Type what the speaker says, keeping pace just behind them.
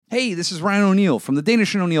Hey, this is Ryan O'Neill from the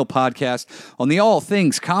Danish and O'Neill podcast on the All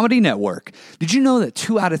Things Comedy Network. Did you know that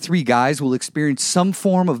 2 out of 3 guys will experience some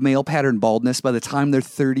form of male pattern baldness by the time they're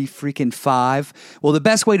 35? Well, the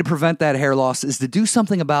best way to prevent that hair loss is to do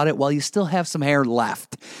something about it while you still have some hair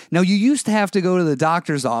left. Now, you used to have to go to the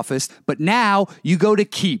doctor's office, but now you go to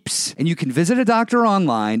Keeps, and you can visit a doctor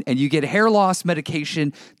online, and you get hair loss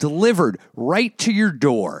medication delivered right to your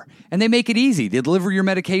door. And they make it easy. They deliver your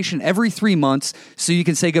medication every 3 months, so you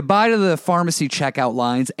can say goodbye to the pharmacy checkout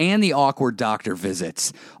lines and the awkward doctor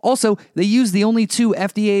visits. Also, they use the only 2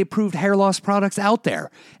 FDA-approved hair loss products out there.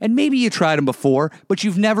 And maybe you tried them before, but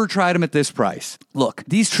you've never tried them at this price. Look,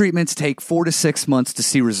 these treatments take 4 to 6 months to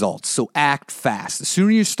see results, so act fast. The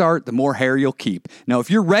sooner you start, the more hair you'll keep. Now, if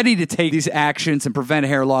you're ready to take these actions and prevent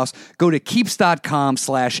hair loss, go to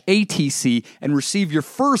keeps.com/ATC and receive your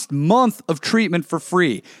first month of treatment for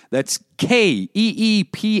free. That's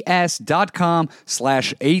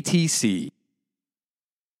KEEPS.com/ATC.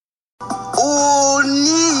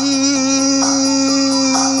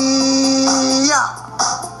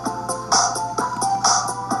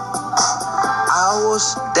 I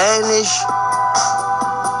was Danish,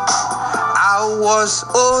 I was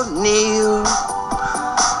O'Neill,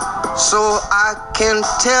 so I can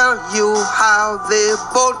tell you how they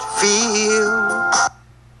both feel.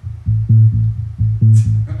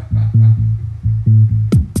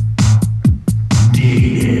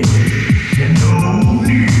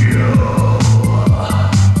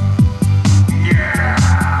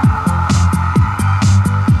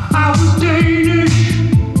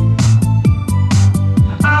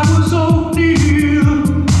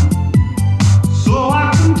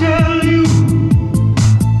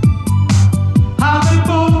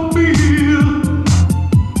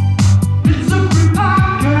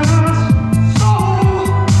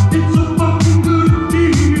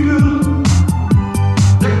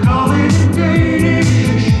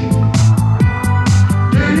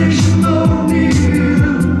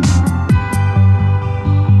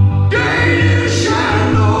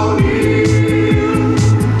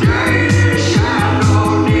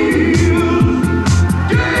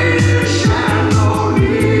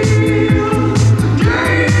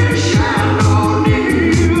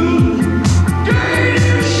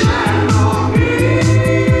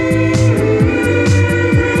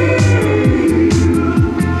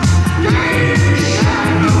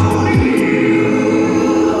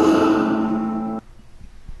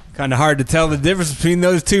 Kind of hard to tell the difference between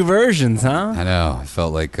those 2 versions, huh? I know. I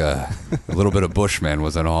felt like a little bit of Bushman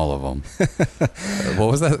was in all of them.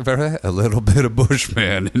 What was that? A little bit of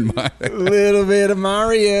Bushman in my... A little bit of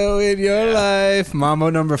Mario in your life.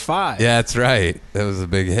 Mambo number 5. Yeah, that's right. That was a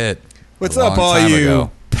big hit. What's up, all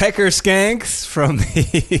you pecker skanks from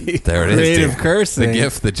the there it creative is, cursing? The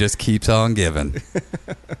gift that just keeps on giving.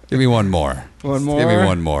 Give me one more. One more? Give me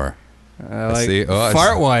one more. I like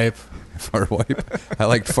fart wipe. Fart wipe. I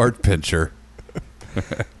liked fart pincher.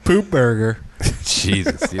 Poop burger.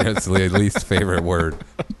 Jesus, it's the least favorite word.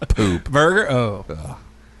 Poop burger. Oh.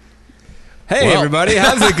 Hey, well, everybody,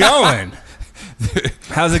 how's it going?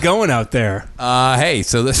 How's it going out there? Hey,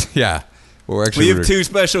 so this, yeah, we have 2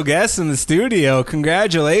 special guests in the studio.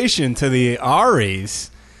 Congratulations to the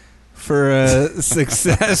Aries for a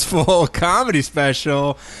successful comedy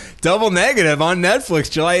special, Double Negative, on Netflix,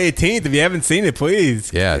 July 18th. If you haven't seen it, please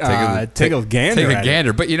take a gander. Take a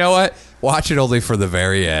gander. But you know what? Watch it only for the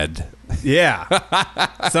very end. Yeah.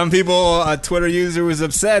 Some people, a Twitter user was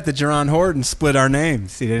upset that Jerron Horton split our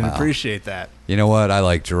names. He didn't appreciate that. You know what? I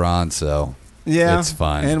like Jerron, so yeah, it's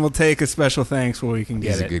fine. And we'll take a special thanks where we can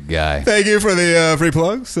get it. He's a good guy. Thank you for the free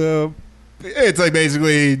plug. So it's like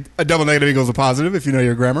basically a double negative equals a positive, if you know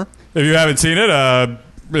your grammar. If you haven't seen it, I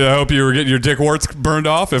hope you were getting your dick warts burned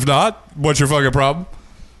off. If not, what's your fucking problem?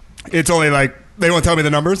 It's only like, they won't tell me the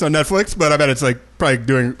numbers on Netflix, but I bet it's like probably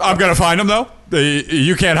doing... I'm going to find them, though.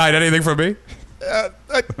 You can't hide anything from me. I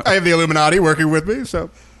have the Illuminati working with me, so...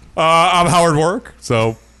 I'm Howard Work,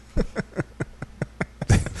 so...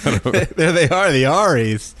 There they are, the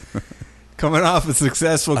Aries. Coming off a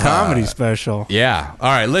successful comedy special. Yeah. All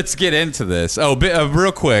right, let's get into this. Oh,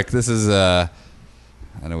 real quick. This is...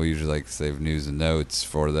 I know we usually like to save news and notes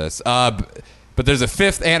for this. But there's a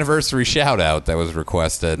 5th anniversary shout-out that was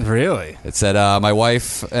requested. Really? It said, my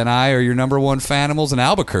wife and I are your number 1 fanimals in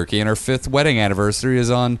Albuquerque, and our 5th wedding anniversary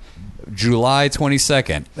is on July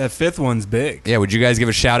 22nd. That 5th one's big. Yeah, would you guys give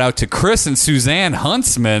a shout-out to Chris and Suzanne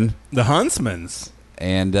Huntsman? The Huntsmans.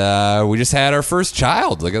 And we just had our first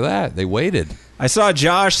child. Look at that. They waited. I saw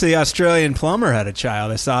Josh, the Australian plumber, had a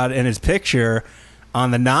child. I saw it in his picture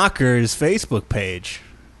on the Knockers Facebook page.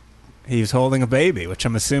 He was holding a baby, which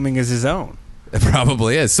I'm assuming is his own. It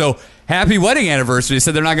probably is. So happy wedding anniversary. They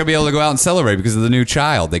said they're not going to be able to go out and celebrate because of the new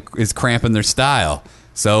child. They is cramping their style.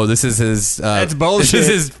 So this is his. That's bullshit. This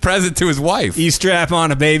is his present to his wife. You strap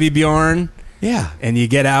on a baby Bjorn. Yeah. And you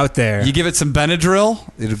get out there. You give it some Benadryl.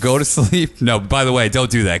 It'll go to sleep. No, by the way,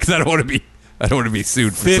 don't do that because I don't want to be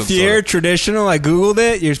sued for Fifth year traditional. I googled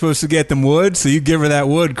it. You're supposed to get them wood, so you give her that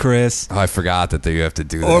wood, Chris. Oh, I forgot that you have to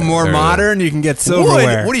do that. Or more modern, you can get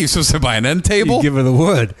silverware. Wood? What are you supposed to buy, an end table? You give her the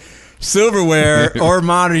wood. Silverware or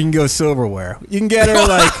modern, you can go silverware. You can get her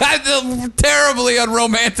like That's a terribly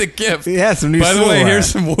unromantic gift. Yeah, some new By the way, silverware. here's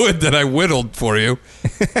some wood that I whittled for you.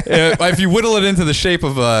 If you whittle it into the shape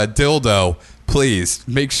of a dildo, please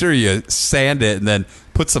make sure you sand it and then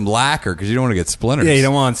put some lacquer because you don't want to get splinters. Yeah, you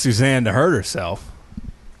don't want Suzanne to hurt herself.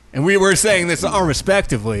 And we were saying this all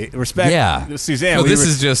respectively. Yeah. Suzanne. No, we this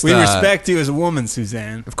is just, we respect you as a woman,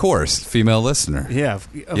 Suzanne. Of course, female listener. Yeah.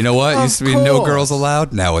 You know what? Of Used to be no course. girls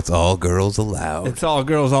allowed. Now it's all girls allowed. It's all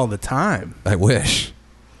girls all the time. I wish.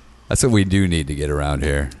 That's what we do need to get around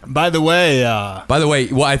here. By the way,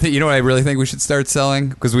 well, I think you know what I really think we should start selling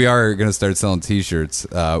because we are going to start selling T-shirts.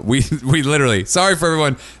 We literally. Sorry for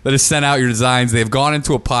everyone that has sent out your designs. They've gone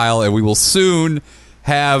into a pile, and we will soon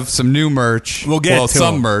have some new merch. We'll get to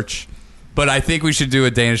some them. merch, but I think we should do a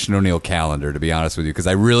Danish and O'Neill calendar. To be honest with you, because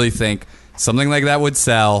I really think something like that would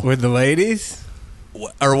sell. with the ladies.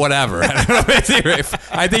 Or whatever. I don't know.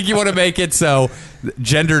 I think you want to make it so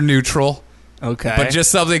gender neutral. Okay. But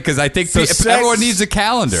just something, because I think So everyone needs a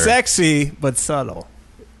calendar. Sexy, but subtle.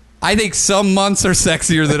 I think some months are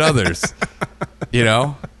sexier than others. You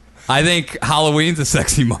know? I think Halloween's a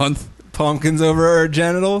sexy month. Pumpkins over her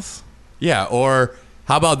genitals. Yeah, or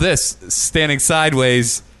how about this? Standing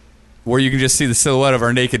sideways where you can just see the silhouette of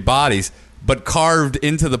our naked bodies, but carved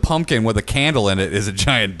into the pumpkin with a candle in it is a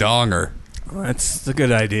giant donger. Well, that's a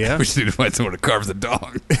good idea. We just need to find someone to carve the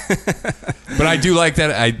dong. But I do like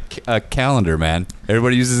that a calendar, man.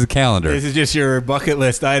 Everybody uses a calendar. This is just your bucket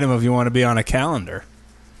list item if you want to be on a calendar.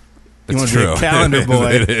 You want It's to be true. a calendar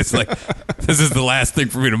boy. It is. Like, this is the last thing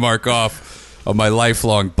for me to mark off on my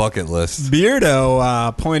lifelong bucket list.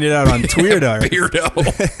 Beardo pointed out on Twitter. Beardo.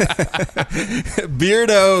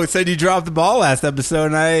 Beardo said you dropped the ball last episode,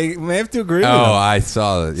 and I may have to agree with him. I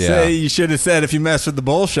saw it. Yeah. Say you should have said if you mess with the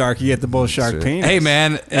bull shark, you get the bull shark Sure. penis. Hey,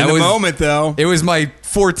 man. In the moment, though. It was my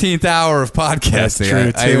 14th hour of podcasting.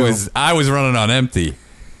 That's true, too. I was running on empty.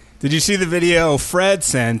 Did you see the video Fred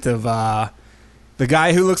sent of the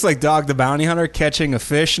guy who looks like Dog the Bounty Hunter catching a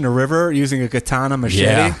fish in a river using a katana machete?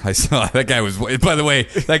 Yeah, I saw that guy was. By the way,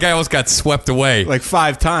 that guy almost got swept away. Like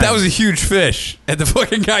 5 times. That was a huge fish, and the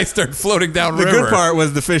fucking guy started floating down the river. good part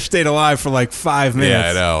was the fish stayed alive for like 5 minutes.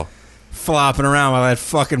 Yeah, I know. Flopping around while that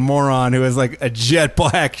fucking moron who has like a jet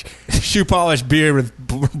black shoe polish beard with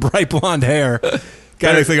bright blonde hair.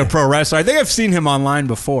 Guy looks like a pro wrestler. I think I've seen him online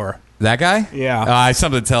before. That guy? Yeah.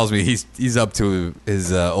 Something tells me he's up to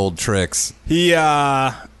his old tricks. He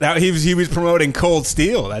was promoting Cold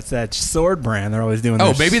Steel. That's that sword brand. They're always doing. Oh,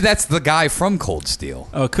 this. maybe that's the guy from Cold Steel.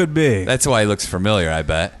 Oh, it could be. That's why he looks familiar. I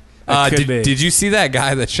bet. Could be. Did you see that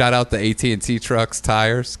guy that shot out the AT&T truck's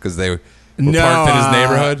tires because they were No, parked in his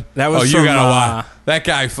neighborhood? that was you from, gotta watch that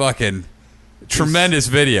guy. Fucking tremendous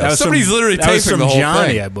video. That was Somebody's from, literally that was taping from the whole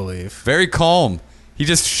Johnny, thing. I believe. Very calm. He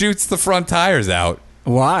just shoots the front tires out.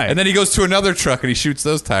 Why? And then he goes to another truck and he shoots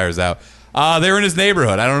those tires out. They were in his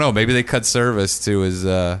neighborhood. I don't know. Maybe they cut service to his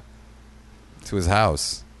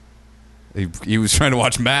house. He was trying to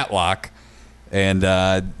watch Matlock, and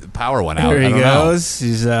the power went out. There I he don't know. goes.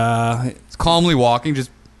 He's He's calmly walking, just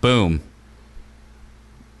boom.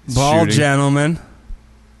 He's bald shooting. gentleman.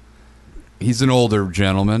 He's an older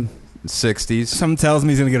gentleman, 60s. Something tells me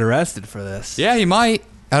he's gonna get arrested for this. Yeah, he might.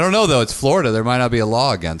 I don't know though. It's Florida. There might not be a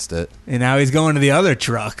law against it. And now he's going to the other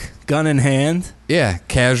truck, gun in hand. Yeah,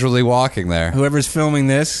 casually walking there. Whoever's filming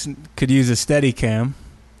this could use a steady cam.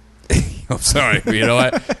 I'm sorry. You know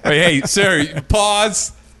what? Hey, sir,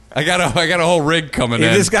 pause. I got a whole rig coming If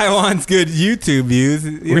in. this guy wants good YouTube views,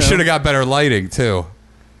 We should have got better lighting too.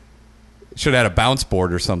 Should have had a bounce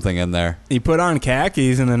board or something in there. He put on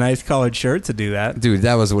khakis and a nice colored shirt to do that. Dude,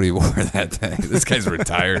 that was what he wore that day. This guy's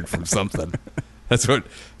retired from something. That's what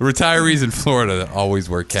retirees in Florida always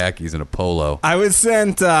wear khakis and a polo. I was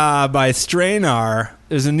sent by Strainar.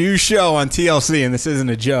 There's a new show on TLC, and this isn't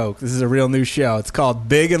a joke. This is a real new show. It's called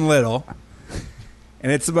Big and Little,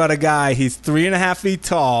 and it's about a guy. He's 3.5 feet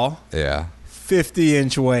tall, Yeah.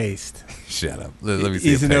 50-inch waist, Shut up. Let me see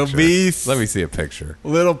He's a an picture. obese- Let me see a picture.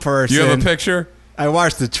 little person. You have a picture? I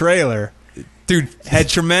watched the trailer. Dude, Had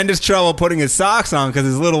tremendous trouble putting his socks on because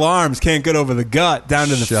his little arms can't get over the gut down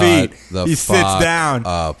to the Shut feet. the He sits fuck down,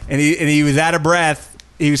 up. and he was out of breath.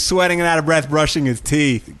 He was sweating and out of breath, brushing his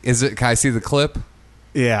teeth. Is it? Can I see the clip?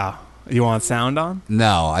 Yeah. You want sound on?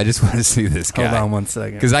 No, I just want to see this guy. Hold on 1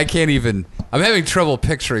 second. Because I can't even. I'm having trouble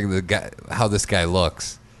picturing the guy, how this guy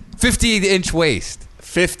looks. 50-inch waist.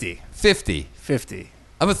 50. 50. 50.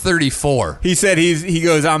 I'm a 34. He said he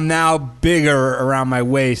goes, I'm now bigger around my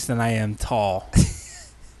waist than I am tall.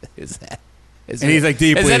 Is that? And he's like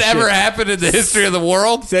deeply. Has that as ever shit. happened in the history of the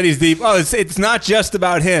world? He said he's deep. Oh, it's not just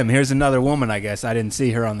about him. Here's another woman, I guess. I didn't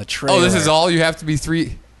see her on the trailer. Oh, this is all? You have to be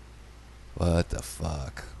 3. What the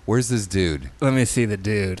fuck? Where's this dude? Let me see the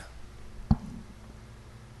dude.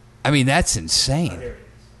 I mean, that's insane.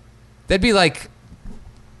 That'd be like.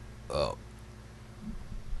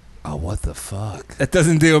 Oh, what the fuck? That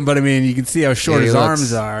doesn't do him, but I mean, you can see how short Yeah, he his looks-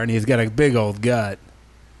 arms are, and he's got a big old gut.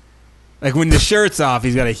 Like when the shirt's off,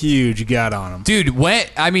 he's got a huge gut on him. Dude,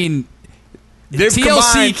 TLC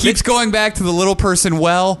combined- keeps going back to the little person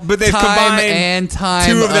But they've time combined and time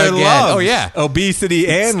two of their again. loves. Oh, yeah. Obesity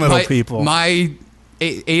and little people. My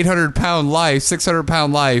 800-pound life,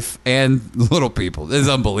 600-pound life, and little people. This is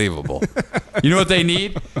unbelievable. You know what they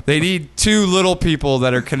need? They need 2 little people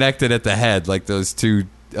that are connected at the head, like those 2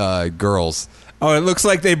 girls. Oh, it looks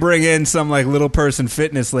like they bring in some like little person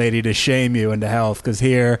fitness lady to shame you into health. Because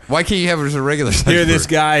here, Why can't you have it as a regular size here this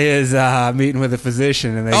person? guy is meeting with a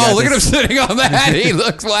physician, and they Oh, got look at him this- sitting on that. He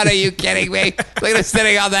looks, what are you kidding me? Look at him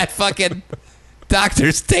sitting on that fucking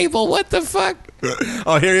doctor's table. What the fuck?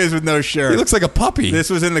 Oh, here he is with no shirt. He looks like a puppy. This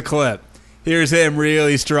was in the clip. Here's him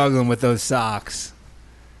really struggling with those socks.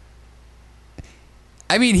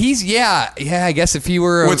 I mean, I guess if he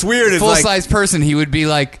were What's weird a is, full-size person, he would be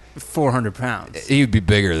like, 400 pounds. he would be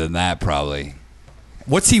bigger than that probably.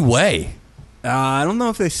 What's he weigh? I don't know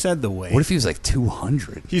if they said the weight. What if he was like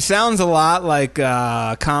 200? He sounds a lot like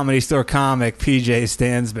Comedy Store comic PJ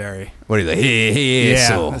Stansberry. What do you think? He is Yeah,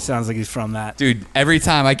 so. that sounds like he's from that. Dude, every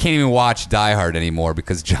time I can't even watch Die Hard anymore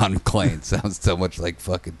because John McClane sounds so much like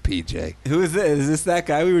fucking PJ. Who is this? Is this that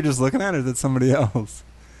guy we were just looking at, or is it somebody else?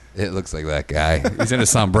 It looks like that guy. He's in a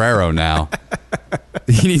sombrero now.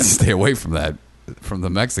 He needs to stay away from that, from the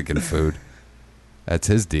Mexican food. That's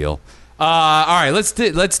his deal. All right, let's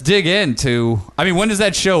dig into. I mean, when does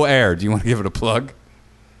that show air? Do you want to give it a plug?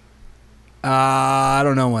 I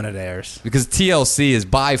don't know when it airs. Because TLC is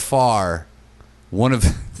by far one of.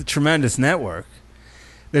 It's a tremendous network.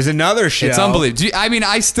 There's another show. It's unbelievable. I mean,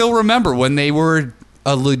 I still remember when they were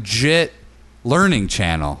a legit learning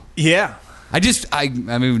channel. Yeah. I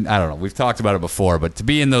mean, I don't know. We've talked about it before, but to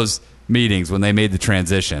be in those meetings when they made the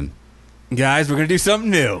transition. Guys, we're going to do something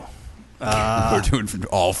new. We're doing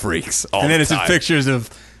all freaks all And then the it's some time. pictures of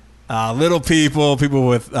little people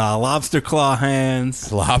with lobster claw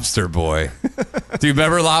hands. Lobster Boy. Do you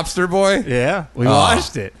remember Lobster Boy? Yeah, we Oh,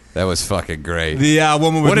 watched it. That was fucking great. The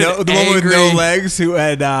woman with What an woman with no angry- legs who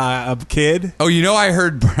had a kid. Oh, you know, I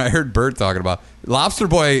heard Bert talking about Lobster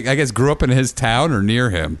Boy. I guess grew up in his town or near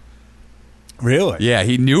him. Really? Yeah,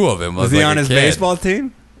 he knew of him. Was he on his baseball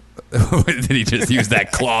team? Did he just use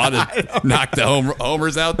that claw to knock the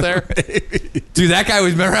homers out there? Dude, that guy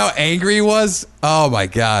was. Remember how angry he was? Oh my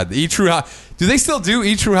God! Do they still do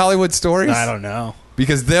E True Hollywood Stories? I don't know.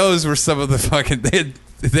 Because those were some of the fucking.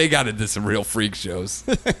 They got into some real freak shows.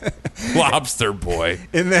 Lobster Boy.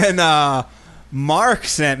 And then Mark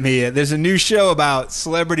sent me it. There's a new show about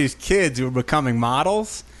celebrities' kids who are becoming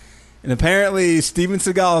models. And apparently Steven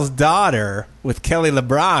Seagal's daughter with Kelly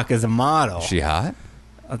LeBrock is a model. She hot?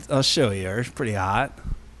 I'll show you her. She's pretty hot.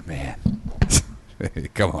 Man.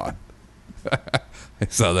 Come on. I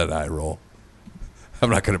saw that eye roll. I'm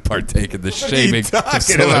not going to partake in the shaming of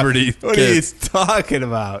celebrity What are you kids. talking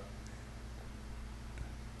about?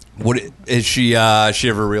 What is she? She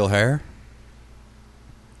have her real hair?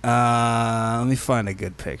 Let me find a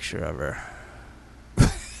good picture of her.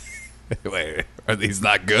 Wait, are these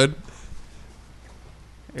not good?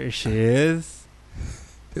 Here she is.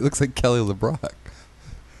 It looks like Kelly LeBrock,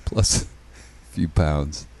 plus a few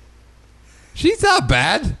pounds. She's not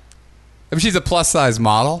bad. I mean, she's a plus size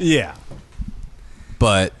model, Yeah.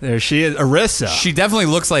 but There she is. Arissa. she definitely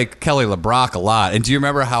looks like Kelly LeBrock a lot. And do you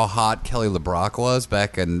remember how hot Kelly LeBrock was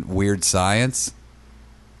back in Weird Science?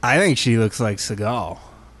 I think she looks like Seagal.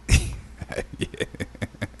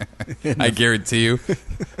 I guarantee you.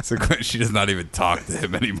 So she does not even talk to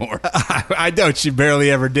him anymore. I don't. She barely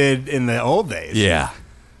ever did in the old days. Yeah.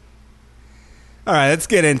 All right, let's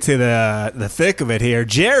get into the thick of it here.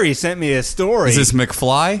 Jerry sent me a story. Is this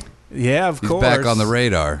McFly? Yeah, of He's course. back on the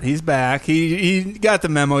radar. He's back. He got the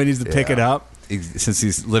memo. He needs to pick Yeah. it up. since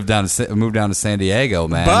he's moved down to San Diego,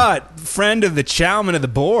 man. But friend of the Chowman of the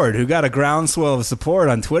board, who got a groundswell of support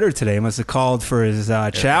on Twitter today, must have called for his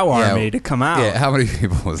Chow army to come out. Yeah, how many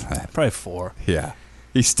people was that? Probably 4. Yeah.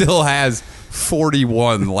 He still has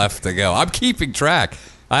 41 left to go. I'm keeping track.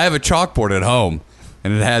 I have a chalkboard at home,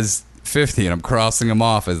 and it has 50, and I'm crossing them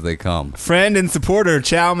off as they come. Friend and supporter,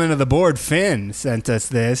 Chowman of the board, Finn, sent us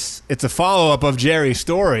this. It's a follow-up of Jerry's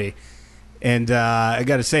story. And I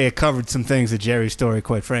got to say, it covered some things that Jerry's story,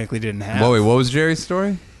 quite frankly, didn't have. Wait, what was Jerry's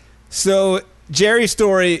story? So, Jerry's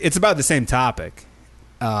story, it's about the same topic.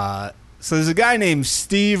 So, there's a guy named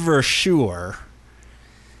Steve Verschuer.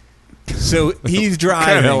 So, he's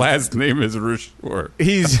driving. What kind of last name is Verschuer?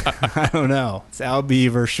 I don't know. It's Al B.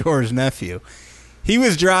 Verschuer's nephew. He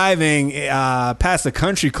was driving past a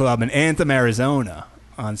country club in Anthem, Arizona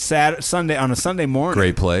on a Sunday morning.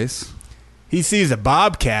 Great place. He sees a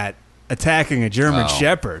bobcat attacking a German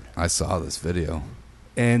Shepherd. I saw this video.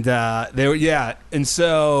 And and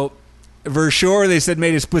so Verschuer, they said,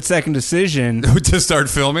 made a split-second decision To start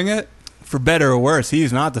filming it? for better or worse.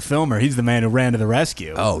 He's not the filmer. He's the man who ran to the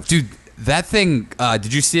rescue. Oh, dude, that thing,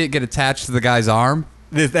 did you see it get attached to the guy's arm?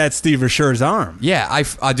 That's Steve Verschuer's arm. Yeah, I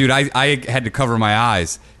had to cover my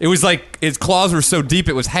eyes. It was like his claws were so deep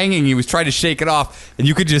it was hanging. He was trying to shake it off, and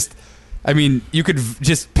you could just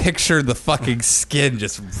picture the fucking skin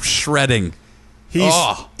just shredding.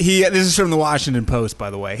 This is from the Washington Post, by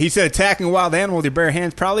the way. He said attacking a wild animal with your bare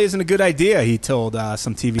hands probably isn't a good idea, he told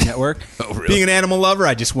some TV network. Oh, really? Being an animal lover,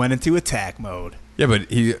 I just went into attack mode. Yeah, but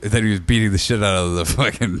then he was beating the shit out of the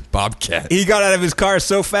fucking bobcat. He got out of his car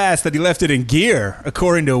so fast that he left it in gear,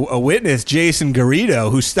 according to a witness, Jason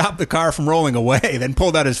Garrido, who stopped the car from rolling away, then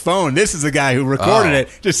pulled out his phone. This is the guy who recorded it.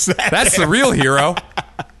 That's the real hero.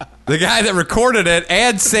 The guy that recorded it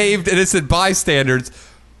and saved innocent bystanders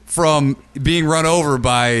from being run over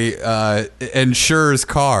by Insurer's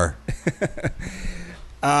car.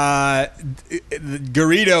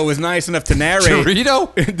 Garrido was nice enough to narrate.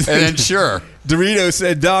 Garrido? And Insurer. Dorito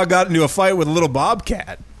said dog got into a fight with a little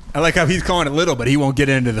bobcat. I like how he's calling it little, but he won't get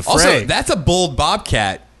into the fray. Also, that's a bull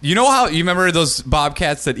bobcat. You know how you remember those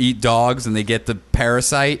bobcats that eat dogs and they get the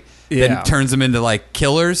parasite that turns them into like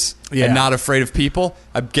killers and not afraid of people?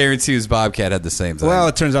 I guarantee his bobcat had the same thing. Well,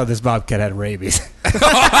 it turns out this bobcat had rabies. Fuck!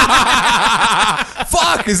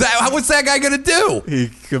 What's that guy gonna do? He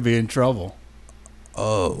could be in trouble.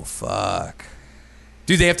 Oh fuck,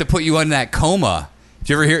 dude! They have to put you in that coma. Did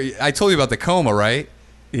you ever hear? I told you about the coma, right?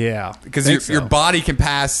 Yeah, because your body can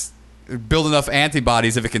build enough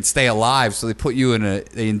antibodies if it can stay alive. So they put you in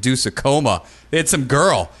they induce a coma. They had some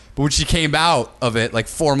girl, but when she came out of it, like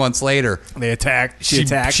 4 months later, they attacked.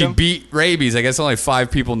 She beat rabies. I guess only 5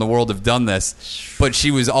 people in the world have done this, but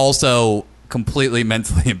she was also completely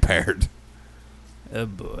mentally impaired. Oh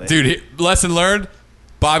boy, dude! Lesson learned: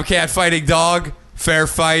 bobcat fighting dog. Fair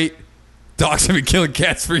fight. Dogs have been killing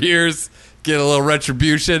cats for years. Get a little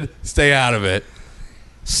retribution. Stay out of it.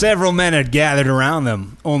 Several men had gathered around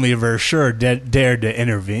them. Only Verschuer dared to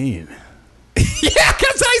intervene. Yeah,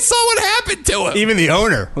 because I saw what happened to him. Even the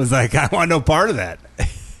owner was like, I want no part of that.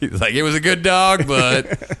 He's like, it was a good dog, but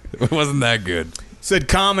it wasn't that good. Said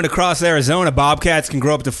common across Arizona, bobcats can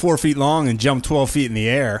grow up to 4 feet long and jump 12 feet in the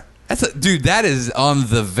air. Dude, that is on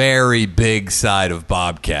the very big side of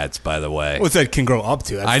bobcats, by the way. What's that can grow up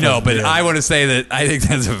to? I know, but I want to say that I think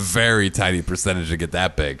that's a very tiny percentage to get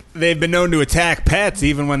that big. They've been known to attack pets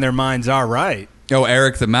even when their minds are right. Oh,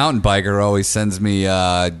 Eric the mountain biker always sends me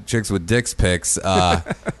chicks with dicks pics.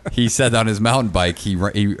 He said on his mountain bike,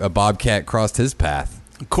 a bobcat crossed his path.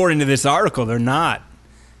 According to this article, they're not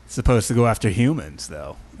supposed to go after humans,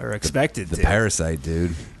 though. Or expected the to. Parasite,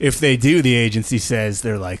 dude. If they do, the agency says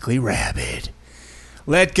they're likely rabid.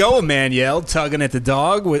 Let go, a man yelled, tugging at the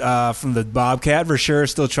dog from the bobcat. Verschuer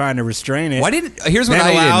still trying to restrain it. Here's what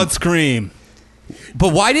then a loud scream.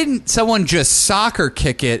 But why didn't someone just soccer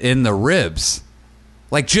kick it in the ribs?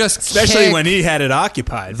 Like especially when he had it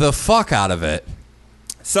occupied. The fuck out of it.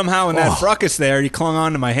 Somehow in that fracas there, he clung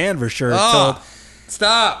onto my hand, Verschuer.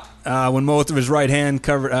 Stop. When most of his right hand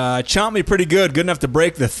covered, chomped me pretty good enough to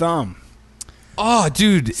break the thumb. Oh,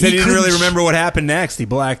 dude! Said he didn't really remember what happened next. He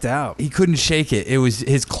blacked out. He couldn't shake it. It was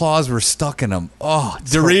his claws were stuck in him. Oh,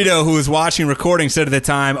 Dorito, who was watching recording, said at the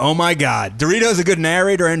time, "Oh my God, Dorito's a good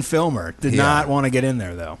narrator and filmer. Did not want to get in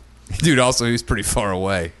there though." Dude, also he was pretty far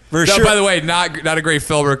away. For sure. By the way, not a great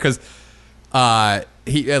filmer because a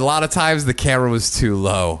lot of times the camera was too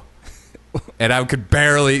low, and I could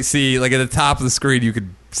barely see. Like at the top of the screen, you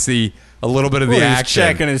could see a little bit of the action.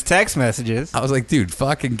 Checking his text messages. I was like, dude,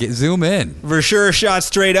 fucking zoom in. Verschuer shot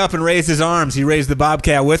straight up and raised his arms. He raised the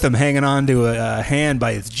bobcat with him, hanging on to a hand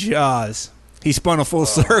by its jaws. He spun a full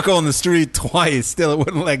circle in the street twice. Still, it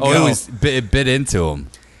wouldn't let go. It bit into him.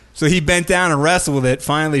 So he bent down and wrestled with it,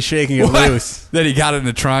 finally shaking it loose. Then he got it in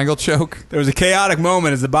a triangle choke. There was a chaotic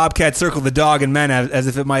moment as the bobcat circled the dog and men as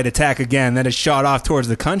if it might attack again. Then it shot off towards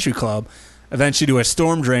the country club, eventually to a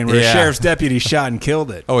storm drain where a sheriff's deputy shot and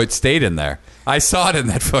killed it. Oh, it stayed in there. I saw it in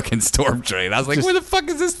that fucking storm drain. I was like, where the fuck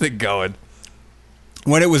is this thing going?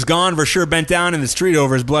 When it was gone, Verschure bent down in the street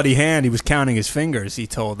over his bloody hand. He was counting his fingers, he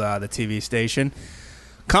told the TV station.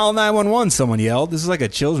 Call 911, someone yelled. This is like a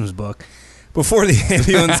children's book. Before the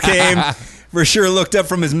ambulance came, Verschure looked up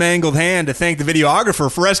from his mangled hand to thank the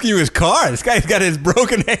videographer for rescuing his car. This guy's got his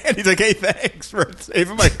broken hand. He's like, hey, thanks for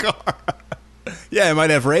saving my car. Yeah, it might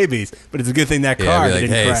have rabies, but it's a good thing that car didn't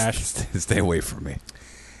crash. Stay away from me.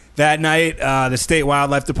 That night, the state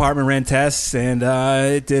wildlife department ran tests, and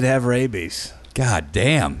it did have rabies. God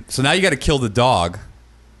damn. So now you got to kill the dog.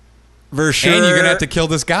 Verschure, and you're going to have to kill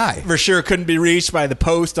this guy. Verschure couldn't be reached by the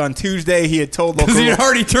Post on Tuesday. He had told local... Because he had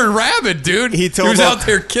already turned rabid, dude. He was out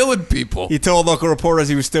there killing people. He told local reporters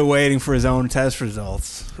he was still waiting for his own test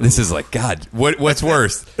results. This is like, God, what's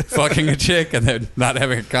worse? Fucking a chick and then not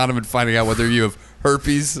having a condom and finding out whether you have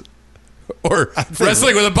herpes, or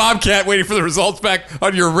wrestling with a bobcat waiting for the results back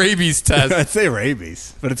on your rabies test. I'd say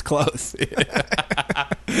rabies, but it's close.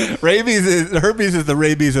 Herpes is the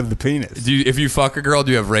rabies of the penis. If you fuck a girl,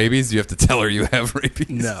 do you have rabies? Do you have to tell her you have rabies?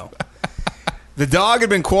 No. The dog had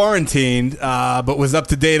been quarantined, but was up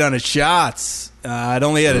to date on its shots. It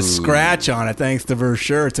only had a scratch on it, thanks to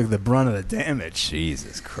Verschure. It took the brunt of the damage.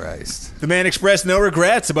 Jesus Christ. The man expressed no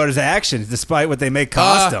regrets about his actions, despite what they may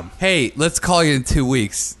cost him. Hey, let's call you in 2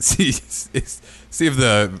 weeks. See if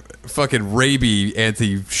the fucking rabies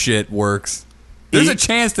anti-shit works. There's a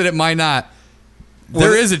chance that it might not.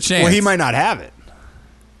 There is a chance. Well, he might not have it.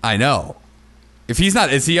 I know. If he's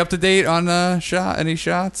not, is he up to date on any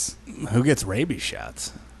shots? Who gets rabies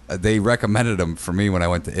shots? They recommended them for me when I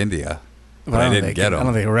went to India, but I didn't get them. I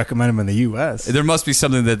don't think they recommend them in the U.S. There must be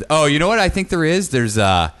something that. Oh, you know what? I think there is. There's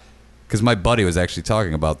because my buddy was actually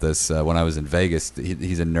talking about this when I was in Vegas.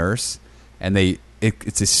 He's a nurse, and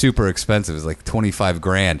it's super expensive. It's like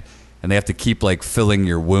 $25,000, and they have to keep like filling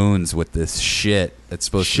your wounds with this shit that's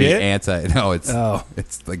supposed to be anti. No,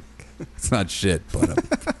 it's like it's not shit, but I'm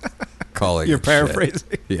calling. You're it paraphrasing.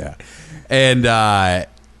 Shit. Yeah, and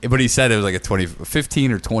but he said it was like a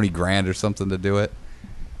 15 or 20 grand or something to do it.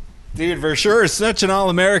 Dude, Verschure is such an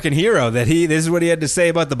all-American hero that this is what he had to say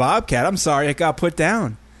about the bobcat. I'm sorry it got put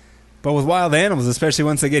down. But with wild animals, especially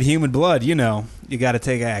once they get human blood, you got to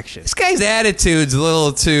take action. This guy's attitude's a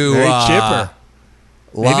little too very chipper.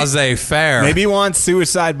 Laissez-faire. Maybe he wants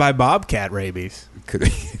suicide by bobcat rabies. Could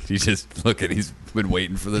he just look at? He's been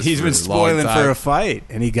waiting for this. He's been spoiling for a fight,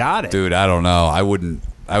 and he got it. Dude, I don't know. I would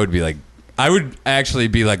actually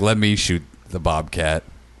be like, let me shoot the bobcat.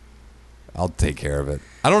 I'll take care of it.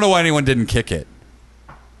 I don't know why anyone didn't kick it.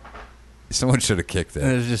 Someone should have kicked it.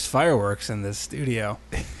 There's just fireworks in this studio.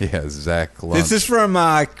 Yeah, Zach Luntz. This is from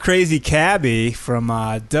Crazy Cabbie from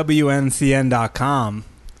WNCN.com.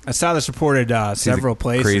 I saw this reported several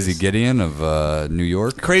places. Crazy Gideon of New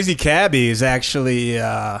York. Crazy Cabbie is actually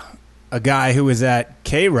a guy who was at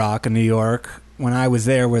K-Rock in New York when I was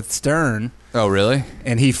there with Stern. Oh, really?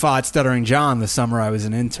 And he fought Stuttering John the summer I was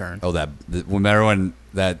an intern. Oh, remember when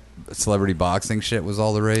that celebrity boxing shit was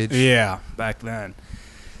all the rage? Yeah, back then.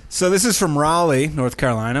 So this is from Raleigh, North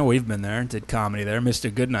Carolina. We've been there, did comedy there.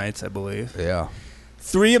 Mr. Goodnights, I believe. Yeah.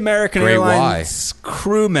 3 American Airlines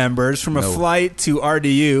crew members from a flight to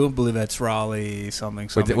RDU. I believe that's Raleigh something.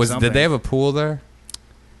 Did they have a pool there?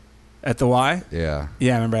 At the Y? Yeah.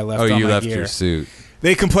 Yeah, I remember I left all my gear. gear. Oh, you left your suit.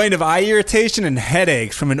 They complained of eye irritation and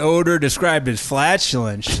headaches from an odor described as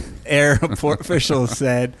flatulence, airport officials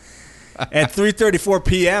said. At 3:34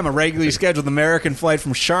 p.m., a regularly scheduled American flight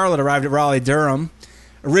from Charlotte arrived at Raleigh-Durham.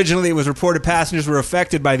 Originally, it was reported passengers were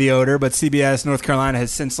affected by the odor, but CBS North Carolina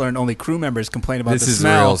has since learned only crew members complained about the smell. This is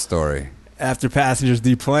a real story. After passengers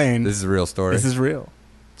deplaned. This is a real story. This is real.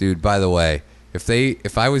 Dude, by the way,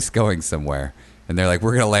 if I was going somewhere and they're like,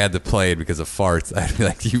 we're going to land the plane because of farts, I'd be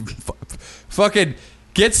like, you fucking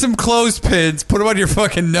get some clothespins, put them on your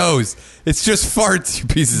fucking nose. It's just farts, you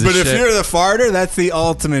pieces of shit. But if you're the farter, that's the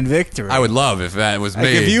ultimate victory. I would love if that was me.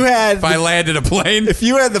 Like if I landed a plane. If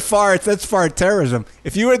you had the farts, that's fart terrorism.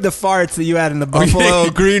 If you had the farts that you had in the Buffalo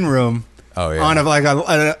Green Room on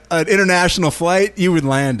an international flight, you would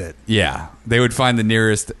land it. Yeah. They would find the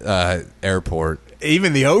nearest airport.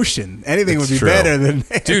 Even the ocean. Anything would be better than...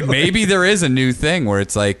 Dude, maybe there is a new thing where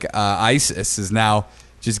it's like ISIS is now...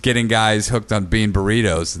 just getting guys hooked on bean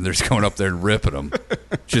burritos, and they're just going up there and ripping them.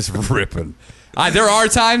 Just ripping. There are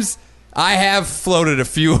times I have floated a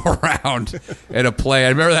few around in a play. I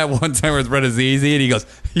remember that one time with Red is Easy, and he goes,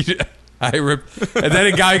 I ripped, and then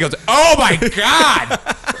a guy goes, "Oh my god!"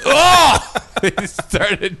 Oh, he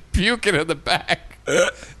started puking in the back.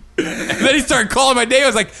 And then he started calling my name. I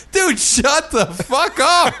was like, "Dude, shut the fuck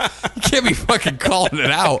up! You can't be fucking calling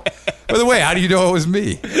it out." By the way, how do you know it was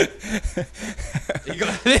me?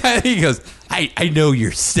 He goes, I know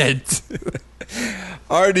your scent.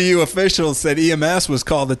 RDU officials said EMS was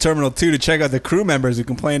called to Terminal 2 to check out the crew members who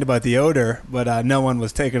complained about the odor, but no one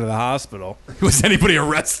was taken to the hospital. Was anybody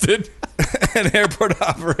arrested? An airport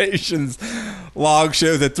operations log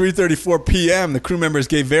shows at 3:34 p.m. the crew members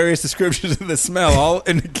gave various descriptions of the smell, all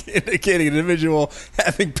indicating an individual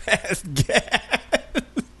having passed gas.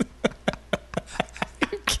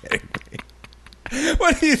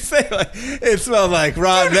 What do you say? Like, it smelled like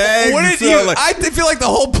rotten eggs. What did you? I feel like the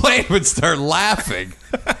whole plane would start laughing.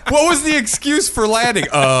 What was the excuse for landing?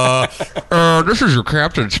 This is your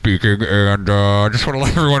captain speaking, and I just want to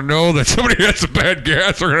let everyone know that somebody has some bad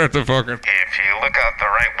gas. We're gonna have to fucking. If you look out the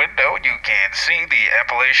right window, you can see the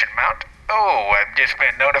Appalachian Mountain. Oh, I've just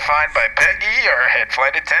been notified by Peggy, our head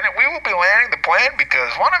flight attendant. We will be landing the plane because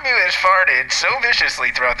one of you has farted so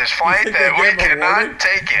viciously throughout this flight that we cannot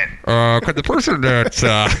take it. Could the person that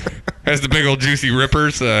has the big old juicy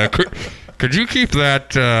rippers, could you keep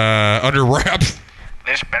that under wraps?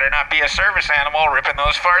 This better not be a service animal ripping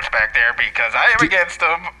those farts back there because I am against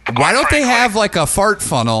them. Why don't they have like a fart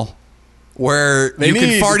funnel where you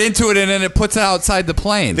can fart into it and then it puts it outside the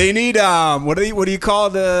plane? They need what do you call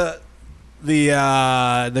the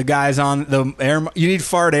guys on the air? You need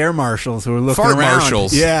fart air marshals who are looking fart around.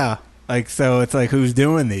 Marshals. Yeah. Like, so it's like, who's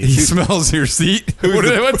doing these? He smells your seat. How's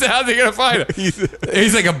he going to find it?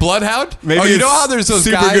 He's like a bloodhound? Maybe you know how there's those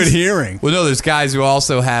super guys? Good hearing. Well, no, there's guys who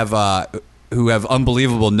also have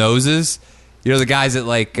unbelievable noses. You know, the guys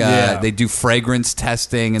that they do fragrance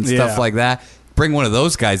testing and stuff like that. Bring one of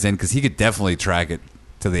those guys in because he could definitely track it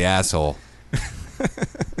to the asshole.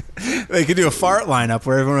 They could do a fart lineup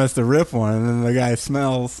where everyone has to rip one, and then the guy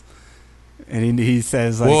smells, and he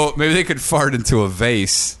says, like, well, maybe they could fart into a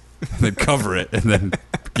vase and then cover it and then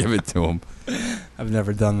give it to him. I've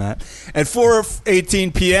never done that. At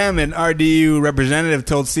 4:18 p.m., an RDU representative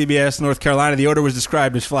told CBS North Carolina the order was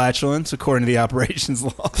described as flatulence, according to the operations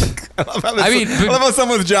log. I love how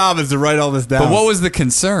someone's job is to write all this down. But what was the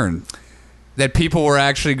concern? That people were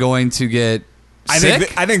actually going to get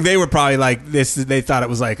sick? I think they were probably like this. They thought it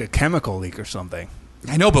was like a chemical leak or something.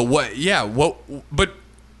 I know, but what? Yeah, what? But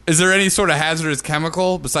is there any sort of hazardous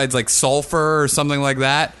chemical besides like sulfur or something like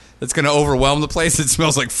that that's going to overwhelm the place? It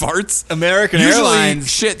smells like farts. American Usually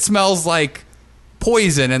Airlines shit smells like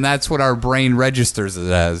poison, and that's what our brain registers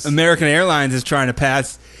it as. American Airlines is trying to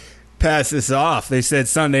pass this off. They said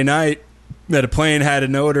Sunday night that a plane had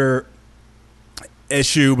an odor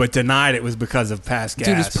issue, but denied it was because of past gas.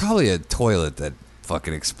 Dude, it's probably a toilet that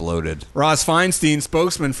fucking exploded. Ross Feinstein,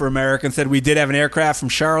 spokesman for American, said we did have an aircraft from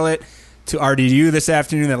Charlotte to RDU this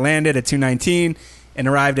afternoon that landed at 2:19 and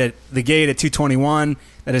arrived at the gate at 2:21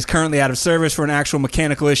 that is currently out of service for an actual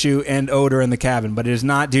mechanical issue and odor in the cabin, but it is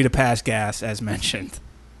not due to past gas, as mentioned.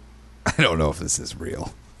 I don't know if this is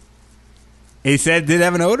real. He said did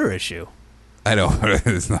have an odor issue. I know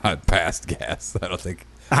it's not past gas. I don't think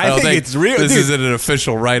it's real. This Dude, isn't an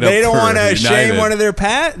official write-up. They don't want to United. shame one of their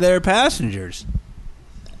passengers.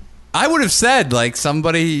 I would have said like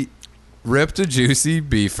somebody ripped a juicy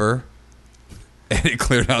beefer and it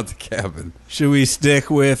cleared out the cabin. Should we stick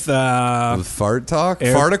with fart talk?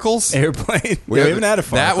 Farticles? Airplane? We haven't had a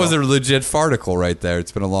farticle. That was a legit farticle right there.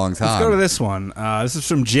 It's been a long time. Let's go to this one. This is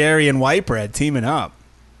from Jerry and Whitebread teaming up.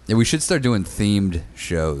 Yeah, we should start doing themed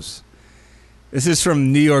shows. This is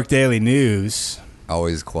from New York Daily News.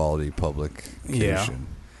 Always quality publication. Yeah.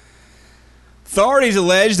 Authorities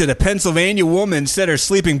allege that a Pennsylvania woman set her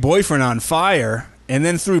sleeping boyfriend on fire and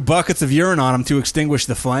then threw buckets of urine on him to extinguish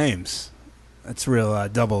the flames. That's real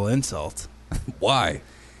double insult. Why?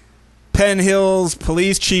 Penn Hills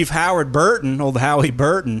Police Chief Howard Burton, old Howie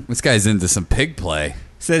Burton. This guy's into some pig play.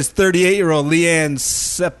 Says 38-year-old Leanne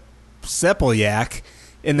Sepelyak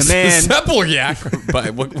and the man...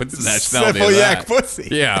 Sepelyak? What's the nationality of Sepelyak that? pussy.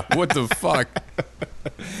 Yeah, what the fuck?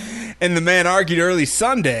 And the man argued early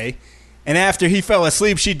Sunday, and after he fell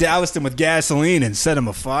asleep, she doused him with gasoline and set him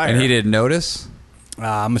afire. And he didn't notice?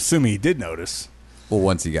 I'm assuming he did notice. Well,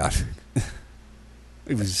 once he got...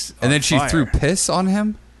 It was and then she fire. threw piss on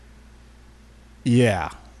him? Yeah.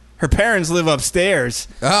 Her parents live upstairs.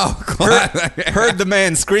 Oh, Heard the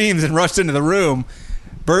man screams and rushed into the room.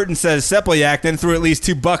 Burton says Sepelyak then threw at least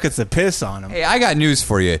 2 buckets of piss on him. Hey, I got news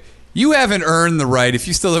for you. You haven't earned the right, if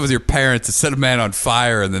you still live with your parents, to set a man on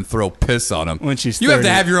fire and then throw piss on him. When she's you have 30.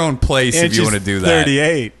 to have your own place if you want to do that.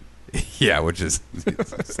 38. Yeah, which is,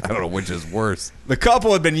 I don't know which is worse. The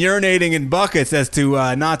couple had been urinating in buckets as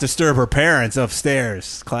to not disturb her parents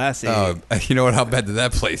upstairs. Classy. Oh, you know what? How bad did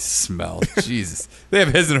that place smell? Jesus. They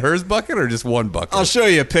have his and hers bucket or just one bucket? I'll show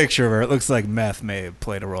you a picture of her. It looks like meth may have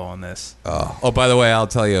played a role in this. Oh, by the way, I'll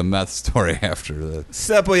tell you a meth story after the.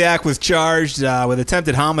 Sepelyak was charged with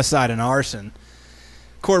attempted homicide and arson.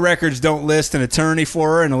 Court records don't list an attorney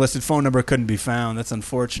for her, and a listed phone number couldn't be found. That's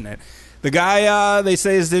unfortunate. The guy, they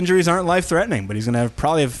say his injuries aren't life-threatening, but he's going to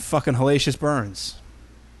probably have fucking hellacious burns.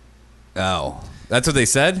 Oh. That's what they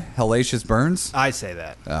said? Hellacious burns? I say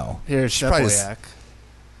that. Oh. Here's Sepelyak.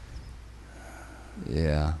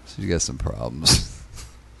 Yeah. She's got some problems.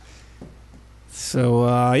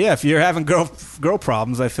 So, if you're having girl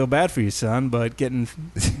problems, I feel bad for you, son, but getting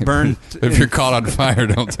burned... If you're caught on fire,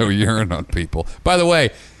 don't throw urine on people. By the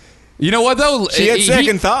way... You know what, though? She had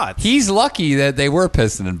second thoughts. He's lucky that they were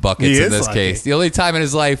pissing in buckets in this case. The only time in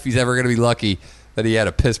his life he's ever going to be lucky that he had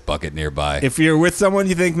a piss bucket nearby. If you're with someone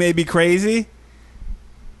you think may be crazy...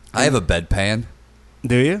 I have a bedpan.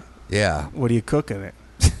 Do you? Yeah. What do you cook in it?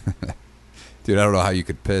 Dude, I don't know how you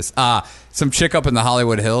could piss. Some chick up in the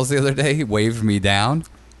Hollywood Hills the other day waved me down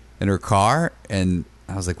in her car, and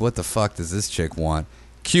I was like, what the fuck does this chick want?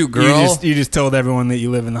 Cute girl. You just told everyone that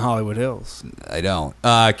you live in the Hollywood Hills. I don't.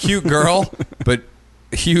 Cute girl, but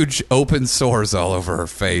huge open sores all over her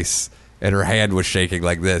face, and her hand was shaking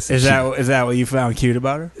like this. Is that what you found cute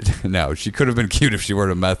about her? No, she could have been cute if she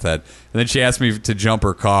weren't a meth head. And then she asked me to jump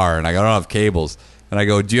her car, and I go, I don't have cables. And I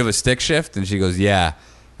go, do you have a stick shift? And she goes, yeah.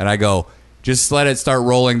 And I go, just let it start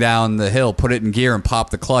rolling down the hill, put it in gear, and pop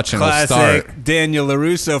the clutch, and it'll start. Classic Daniel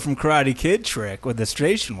LaRusso from Karate Kid trick with the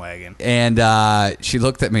station wagon. And she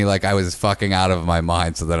looked at me like I was fucking out of my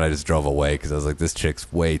mind, so then I just drove away because I was like, this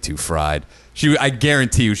chick's way too fried. I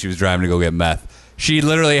guarantee you she was driving to go get meth. She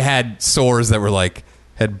literally had sores that were like,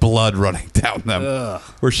 had blood running down them. Ugh.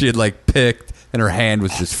 Where she had like picked, and her hand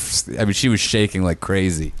was just, I mean, she was shaking like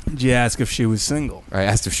crazy. Did you ask if she was single? I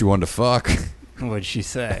asked if she wanted to fuck. What'd she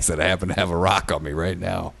say? I said, I happen to have a rock on me right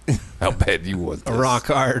now. How bad do you want this? A rock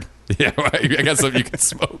hard. Yeah, I got something you can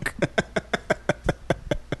smoke.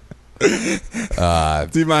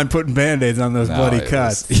 Do you mind putting Band-Aids on those bloody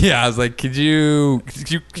cuts? I was like, could you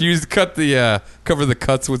cut the cover the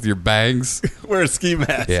cuts with your bangs? Wear a ski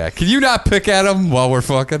mask. Yeah. Can you not pick at them while we're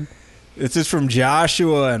fucking? This is from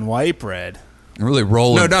Joshua and White Bread. I'm really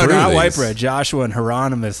rolling. No, through not these. White Bread. Joshua and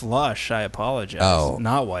Hieronymus Lush. I apologize. Oh.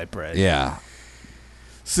 Not White Bread. Yeah.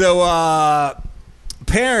 So,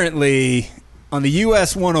 apparently, on the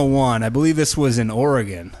US 101, I believe this was in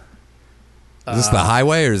Oregon. Is this the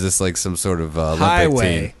highway, or is this like some sort of Olympic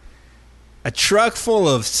highway. team? A truck full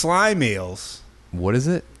of slime eels. What is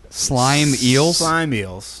it? Slime eels? Slime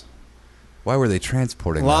eels. Why were they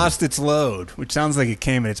transporting them? Lost its load, which sounds like it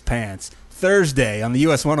came in its pants. Thursday on the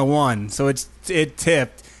US 101, so it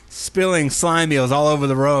tipped, spilling slime eels all over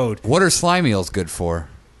the road. What are slime eels good for?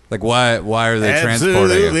 Like, why are they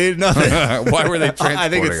Absolutely transporting nothing. Why were they transporting I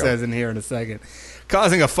think it them? says in here in a second.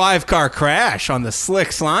 Causing a 5-car crash on the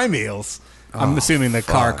slick slime eels. I'm assuming the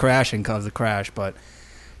car crashing caused the crash, but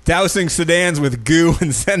dousing sedans with goo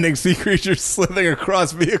and sending sea creatures slithering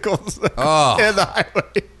across vehicles in the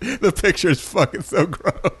highway. The picture is fucking so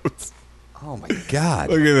gross. Oh, my God.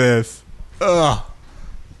 Look at this. Ugh.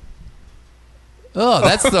 Oh,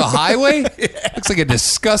 that's the highway? Looks like a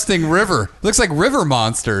disgusting river. Looks like river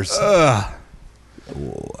monsters. How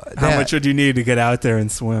much would you need to get out there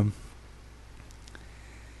and swim?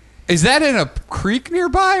 Is that in a creek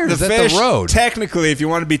nearby, or is that fish, the road? Technically, if you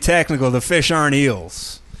want to be technical, the fish aren't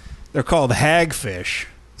eels. They're called hagfish,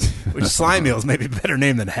 which slime eels may be a better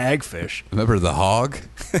name than hagfish. Remember the hog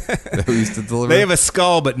that we used to deliver? They have a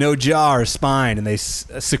skull but no jaw or spine, and they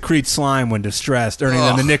secrete slime when distressed, earning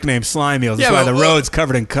them the nickname slime eels. That's why the road's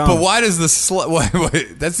covered in cum. But why does the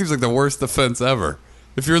that seems like the worst offense ever.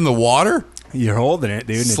 If you're in the water, you're holding it,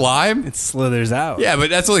 dude. Slime? It slithers out. Yeah, but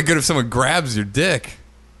that's only good if someone grabs your dick.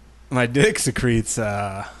 My dick secretes.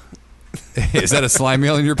 Is that a slime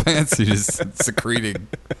eel in your pants? You're just secreting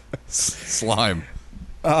slime.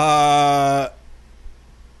 They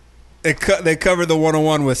covered the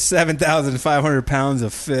 101 with 7,500 pounds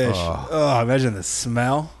of fish. Oh, imagine the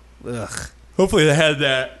smell. Ugh. Hopefully they had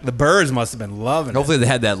that. The birds must have been loving Hopefully they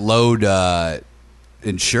had that load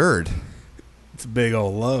insured. It's a big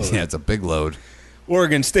old load. Yeah, it's a big load.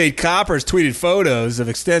 Oregon State coppers tweeted photos of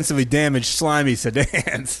extensively damaged slimy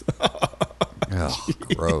sedans. Oh,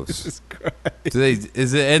 gross. Do they?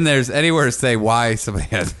 Is it? And there's anywhere to say why somebody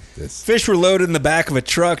had this? Fish were loaded in the back of a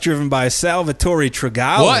truck driven by Salvatore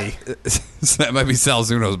Trigali So that might be Sal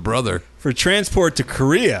Zuno's brother. for transport to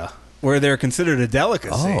Korea, where they're considered a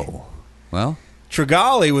delicacy. Oh, well.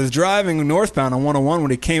 Trigali was driving northbound on 101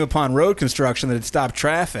 when he came upon road construction that had stopped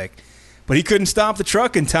traffic, but he couldn't stop the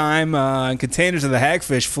truck in time, and containers of the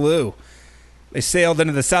hagfish flew. They sailed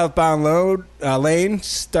into the southbound lane,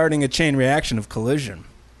 starting a chain reaction of collision.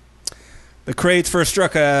 The crates first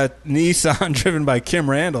struck a Nissan driven by Kim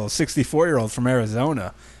Randall, a 64-year-old from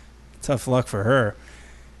Arizona. Tough luck for her.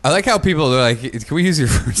 I like how people are like, can we use your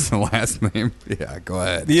first and last name? Yeah, go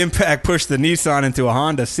ahead. The impact pushed the Nissan into a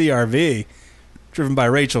Honda CR-V, driven by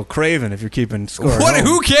Rachel Craven, if you're keeping score. What?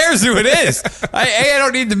 Who cares who it is? I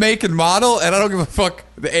don't need the make and model, and I don't give a fuck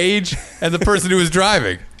the age and the person who was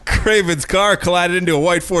driving. Craven's car collided into a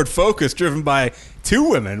white Ford Focus driven by two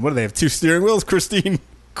women. What do they have? Two steering wheels? Christine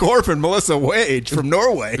Korp and Melissa Wage from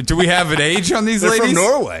Norway. Do we have an age on these They're ladies? from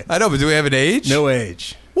Norway. I know, but do we have an age? No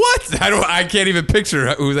age. What? I can't even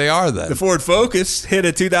picture who they are then. The Ford Focus hit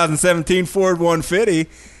a 2017 Ford 150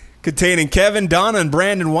 containing Kevin, Donna, and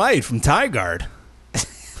Brandon White from Tigard.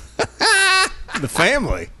 The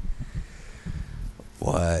family.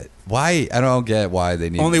 What? Why? I don't get why they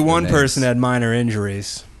need. Only their one names. person had minor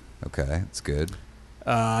injuries. Okay, that's good.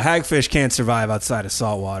 Hagfish can't survive outside of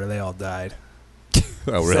salt water. They all died.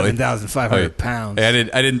 Oh, really? 7,500 pounds. I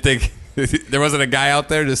didn't think there wasn't a guy out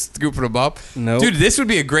there just scooping them up. Nope. Dude, this would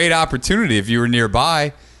be a great opportunity if you were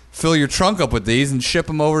nearby. Fill your trunk up with these and ship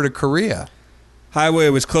them over to Korea. Highway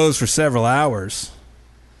was closed for several hours.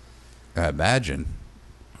 I imagine.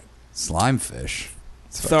 Slime fish.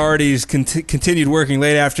 Authorities continued working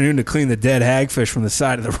late afternoon to clean the dead hagfish from the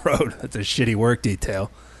side of the road. That's a shitty work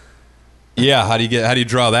detail. Yeah, how do you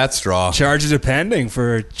draw that straw? Charges are pending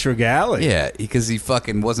for Trigali. Yeah, because he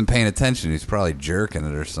fucking wasn't paying attention. He's probably jerking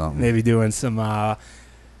it or something. Maybe doing some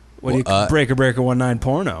breaker 19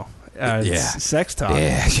 porno. Yeah. Sex talk.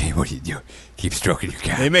 Yeah, what do you do? Keep stroking your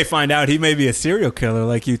cat. They may find out he may be a serial killer,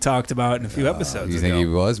 like you talked about in a few episodes You ago. think he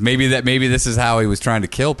was? Maybe this is how he was trying to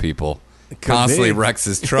kill people. Could Constantly be. wrecks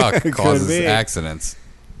his truck, Could causes be. accidents.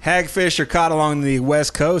 Hagfish are caught along the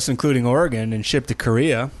west coast, including Oregon, and shipped to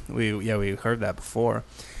Korea. We heard that before.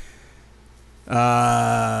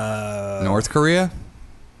 North Korea?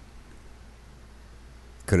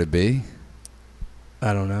 Could it be?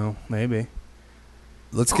 I don't know. Maybe.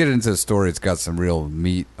 Let's get into a story that's got some real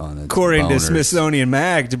meat on it. According to Boners. Smithsonian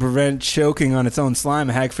Mag, to prevent choking on its own slime,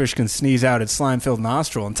 a hagfish can sneeze out its slime-filled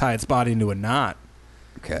nostril and tie its body into a knot.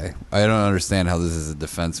 Okay. I don't understand how this is a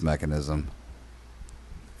defense mechanism.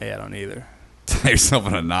 Yeah, I don't either. Tie yourself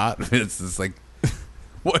in a knot? It's just like,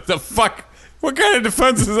 what the fuck? What kind of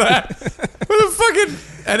defense is that? What the fucking...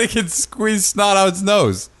 And it can squeeze snot out its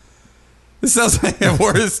nose. This sounds like the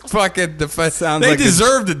worst fucking defense. Sounds they like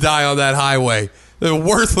deserve to die on that highway. They're a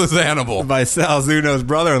worthless animal. By Sal Zuno's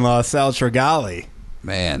brother-in-law, Sal Trigali.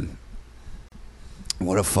 Man.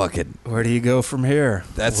 What a fucking... Where do you go from here?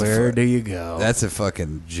 Where do you go? That's a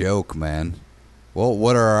fucking joke, man. Well,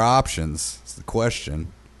 what are our options? That's the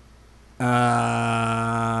question. We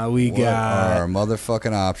What got are our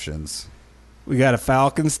motherfucking options? a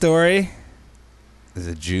Falcon story. Is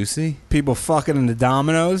it juicy? People fucking in the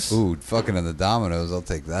dominoes. Ooh, fucking in the dominoes. I'll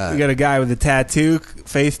take that. We got a guy with a tattoo,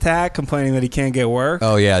 face tat, complaining that he can't get work.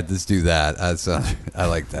 Oh, yeah, let's do that. I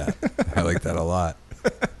like that. I like that a lot.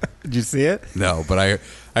 Did you see it? No, but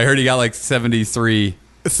I heard he got like 73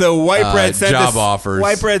 So White Bread said job this, offers.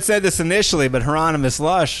 White Bread said this initially, but Hieronymus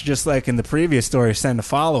Lush, just like in the previous story, sent a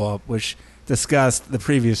follow-up, which discussed the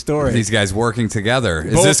previous story. These guys working together.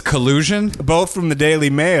 Is Both- this collusion? Both from the Daily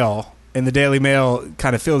Mail, and the Daily Mail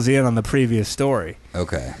kind of fills you in on the previous story.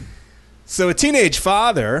 Okay. So a teenage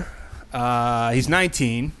father, he's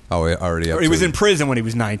 19. Oh, we already up Or he was to- in prison when he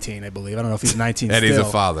was 19, I believe. I don't know if he's 19 And still. he's a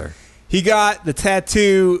father. He got the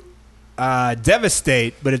tattoo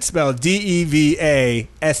Devast8ion, but it's spelled Devast8.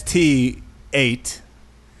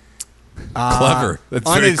 Clever. That's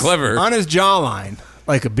on very his, clever. On his jawline,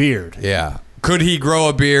 like a beard. Yeah. Could he grow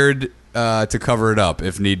a beard to cover it up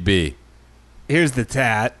if need be? Here's the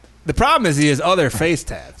tat. The problem is he has other face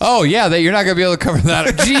tats. Oh, yeah, you're not going to be able to cover that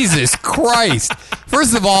up. Jesus Christ.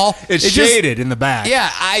 First of all, It's it shaded in the back.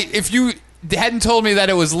 Yeah, if you hadn't told me that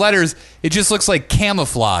it was letters, it just looks like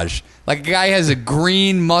camouflage. Like a guy has a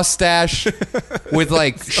green mustache with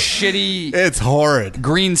like shitty It's horrid.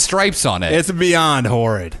 green stripes on it. It's beyond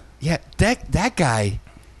horrid. Yeah, that guy,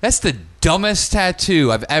 that's the dumbest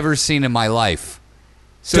tattoo I've ever seen in my life.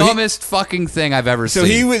 Dumbest fucking thing I've ever seen.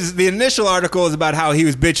 So the initial article is about how he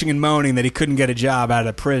was bitching and moaning that he couldn't get a job out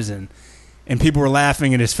of prison. And people were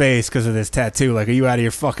laughing in his face because of this tattoo. Like, are you out of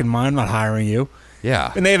your fucking mind? I'm not hiring you.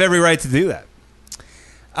 Yeah. And they have every right to do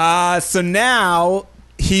that. So now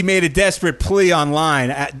he made a desperate plea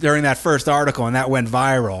online during that first article, and that went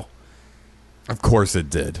viral. Of course it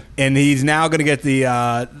did. And he's now going to get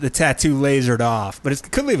the tattoo lasered off. But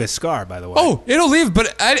it could leave a scar, by the way. Oh, it'll leave,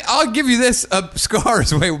 but I'll give you this. A scar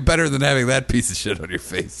is way better than having that piece of shit on your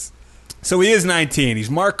face. So he is 19. He's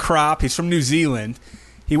Mark Kropp. He's from New Zealand.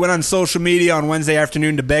 He went on social media on Wednesday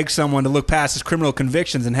afternoon to beg someone to look past his criminal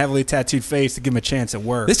convictions and heavily tattooed face to give him a chance at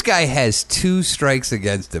work. This guy has 2 strikes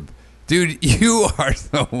against him. Dude, you are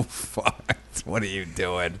so fucked. What are you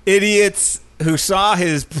doing? Idiots who saw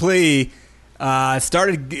his plea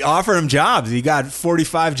started offering him jobs. He got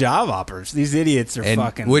 45 job offers. These idiots are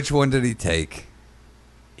fucking... Which one did he take?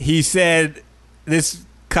 He said, this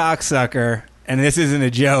cocksucker, and this isn't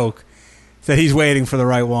a joke, said he's waiting for the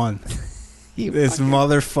right one. This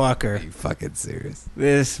motherfucker. Are you fucking serious?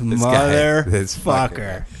 This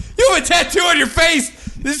fucker. You have a tattoo on your face.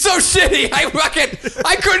 This is so shitty.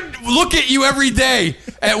 I couldn't look at you every day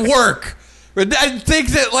at work. I think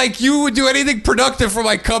that like you would do anything productive for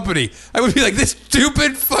my company. I would be like, this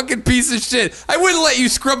stupid fucking piece of shit. I wouldn't let you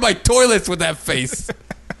scrub my toilets with that face.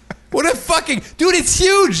 What a fucking dude! It's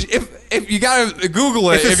huge. If you gotta Google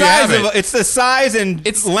it, it's the size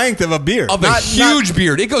and length of a beard, a huge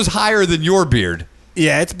beard. It goes higher than your beard.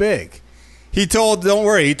 Yeah, it's big. Don't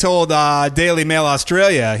worry. He told Daily Mail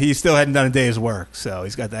Australia he still hadn't done a day's work, so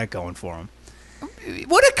he's got that going for him.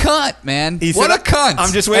 What a cunt, man! What a cunt!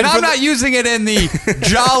 I'm just waiting. And I'm not using it in the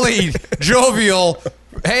jolly, jovial,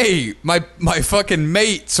 hey, my fucking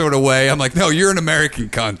mate sort of way. I'm like, no, you're an American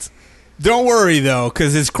cunt. Don't worry, though,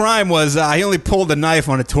 because his crime was he only pulled a knife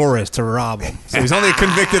on a tourist to rob him. So he's only a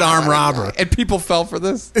convicted armed robber. And people fell for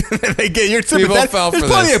this? There's There's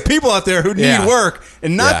plenty of people out there who need work,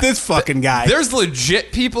 and not this fucking guy. There's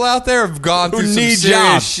legit people out there who've gone through some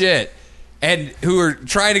serious shit and who are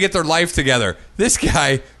trying to get their life together. This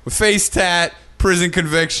guy with face tat, prison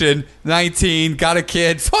conviction, 19, got a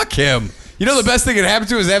kid. Fuck him. You know the best thing that happened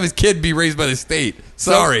to him is have his kid be raised by the state.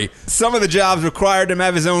 Sorry. Some of the jobs required him to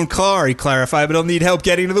have his own car, he clarified, but he'll need help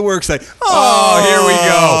getting to the work site. Oh, here we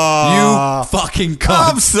go. You fucking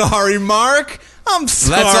cunt. I'm sorry, Mark. I'm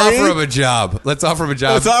sorry. Let's offer him a job. Let's offer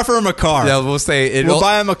him a car. Yeah, we'll say we'll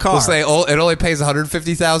buy him a car. We'll say it only pays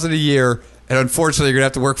 $150,000 a year, and unfortunately, you're gonna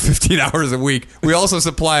have to work 15 hours a week. We also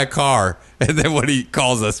supply a car, and then when he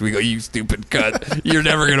calls us, we go, "You stupid cunt! You're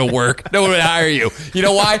never gonna work. No one will hire you. You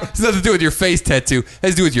know why? It's nothing to do with your face tattoo. It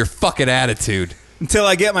has to do with your fucking attitude." Until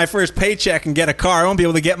I get my first paycheck and get a car, I won't be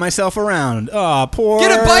able to get myself around. Oh, poor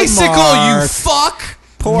Get a bicycle, Mark. you fuck!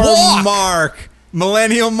 Poor Walk. Mark.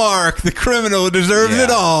 Millennial Mark, the criminal who deserves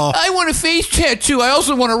it all. I want a face tattoo. I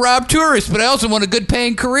also want to rob tourists, but I also want a good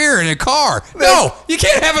paying career and a car. No, you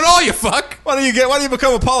can't have it all, you fuck. Why don't you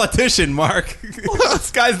become a politician, Mark? The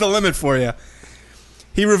sky's the limit for you.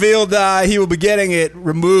 He revealed he will be getting it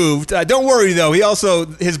removed. Don't worry, though.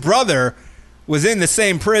 His brother was in the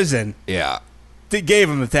same prison. Yeah. That gave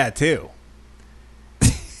him the tattoo.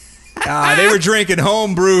 They were drinking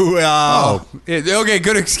homebrew. Okay,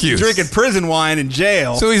 good excuse. Drinking prison wine in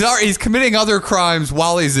jail. So he's committing other crimes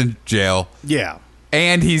while he's in jail. Yeah.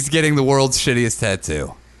 And he's getting the world's shittiest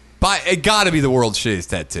tattoo. But it got to be the world's shittiest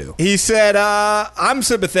tattoo. He said, I'm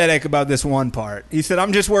sympathetic about this one part. He said,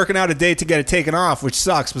 I'm just working out a date to get it taken off, which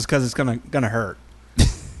sucks because it's gonna hurt.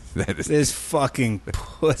 This fucking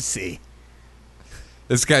pussy.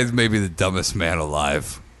 This guy's maybe the dumbest man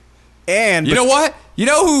alive. And you know what? You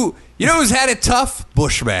know who's had it tough?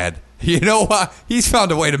 Bushman. You know what? He's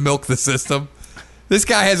found a way to milk the system. This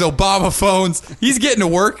guy has Obama phones. He's getting to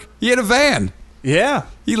work. He had a van. Yeah.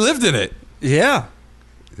 He lived in it. Yeah.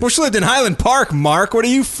 Bush lived in Highland Park, Mark. What are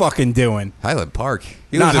you fucking doing? Highland Park.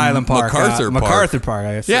 He Not Highland Park. MacArthur Park.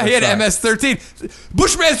 I guess. Yeah, he had MS-13.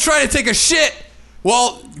 Bushman's trying to take a shit.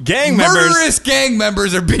 Well, murderous gang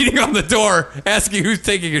members are beating on the door, asking who's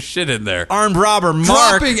taking a shit in there. Armed robber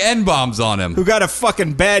Mark, dropping N-bombs on him, who got a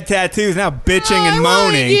fucking bad tattoo, is now bitching and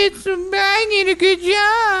moaning. I need a good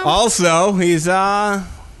job. Also, he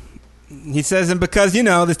says, and because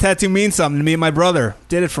this tattoo means something to me and my brother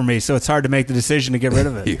did it for me, so it's hard to make the decision to get rid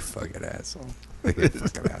of it. You fucking asshole. You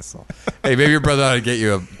fucking asshole. Hey, maybe your brother ought to get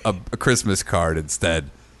you a Christmas card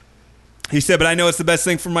instead. He said, but I know it's the best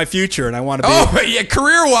thing for my future, and I want to be...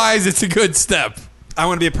 career-wise, it's a good step. I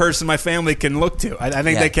want to be a person my family can look to. I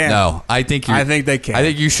think they can. No, I think they can. I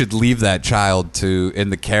think you should leave that child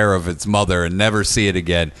in the care of its mother and never see it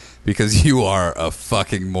again because you are a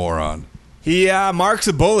fucking moron. Mark's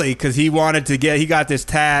a bully because he got this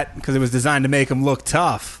tat because it was designed to make him look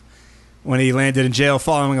tough. when he landed in jail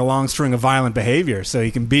following a long string of violent behavior. So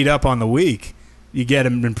he can beat up on the weak. You get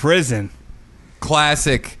him in prison.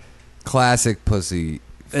 Classic pussy.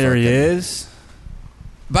 There he is.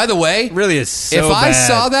 By the way, Really is so if I bad.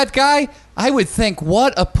 saw that guy, I would think,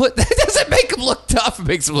 what a put. That doesn't make him look tough. It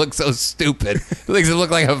makes him look so stupid. It makes him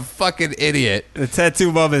look like a fucking idiot. The tattoo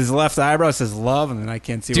above his left eyebrow says love, and then I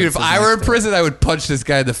can't see Dude, what if it says I were next in to it. prison, I would punch this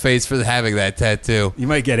guy in the face for having that tattoo. You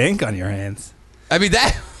might get ink on your hands. I mean,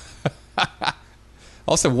 that.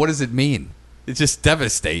 Also, what does it mean? It's just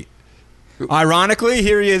devastate. Ironically,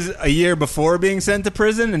 here he is a year before being sent to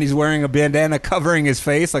prison, and he's wearing a bandana covering his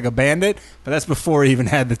face like a bandit, but that's before he even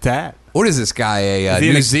had the tat. What is this guy? A Is he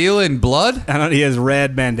in New a- Zealand blood? I don't. He has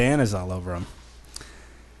red bandanas all over him.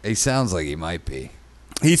 He sounds like he might be.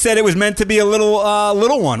 He said it was meant to be a little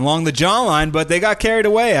one along the jawline, but they got carried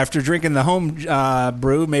away after drinking the home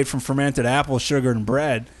brew made from fermented apple, sugar, and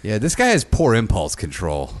bread. Yeah, this guy has poor impulse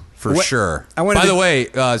control for What- sure. I wanted By the to-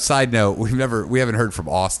 way, side note, we haven't heard from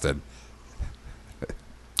Austin.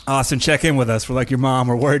 Austin, check in with us. We're like your mom.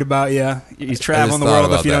 We're worried about you. He's traveling the thought world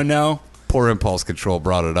about if you that. don't know. Poor impulse control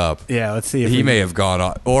brought it up. Yeah, let's see if He we may have gone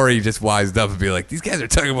on, or he just wised up and be like, "These guys are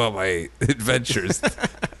talking about my adventures."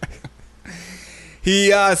 He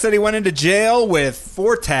said he went into jail with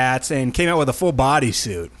 4 tats and came out with a full body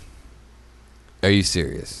suit. Are you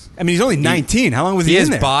serious? I mean, he's only 19. How long was he in His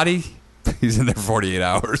there? body. He's in there 48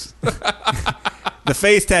 hours. The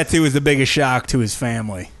face tattoo was the biggest shock to his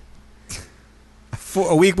family.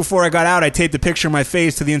 A week before I got out, I taped a picture of my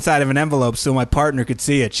face to the inside of an envelope so my partner could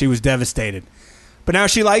see it. She was devastated. But now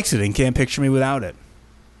she likes it and can't picture me without it.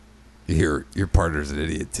 Your partner's an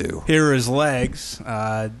idiot too. Here are his legs.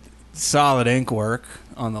 Solid ink work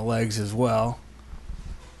on the legs as well.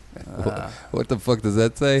 What the fuck does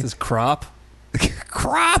that say? This is crop.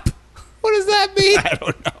 Crop. What does that mean? I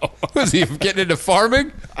don't know. Was he getting into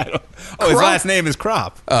farming? Oh, his Crop? last name is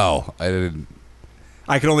Crop. Oh, I didn't.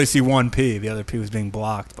 I could only see one P. The other P was being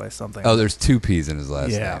blocked by something. Oh, there's 2 P's in his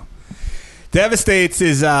last name. Devastates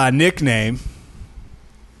his nickname.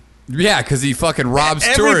 Yeah, because he fucking robs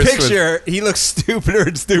Every tourists. picture, he looks stupider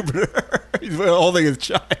and stupider. He's holding his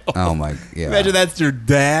child. Oh my! Yeah. Imagine that's your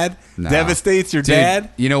dad. No. Devastates your Dude, dad.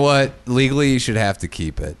 You know what? Legally, you should have to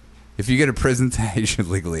keep it. If you get a prison tag, you should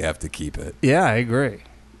legally have to keep it. Yeah, I agree.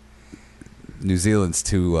 New Zealand's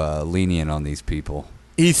too lenient on these people.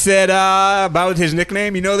 He said about his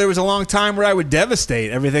nickname, there was a long time where I would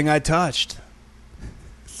devastate everything I touched.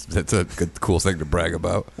 That's a good, cool thing to brag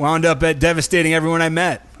about. Wound up at devastating everyone I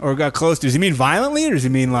met or got close to. Does he mean violently, or does he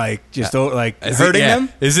mean like just hurting them?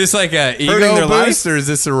 Is this like a Hurting ego their boost, life? or is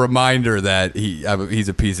this a reminder that he's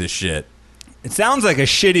a piece of shit? It sounds like a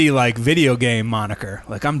shitty like video game moniker.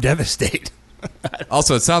 Like, I'm devastated.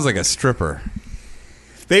 Also, it sounds like a stripper.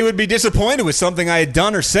 They would be disappointed with something I had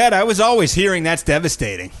done or said. I was always hearing that's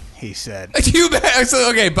devastating, he said.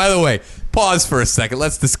 Okay, by the way, pause for a second.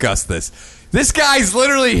 Let's discuss this. This guy's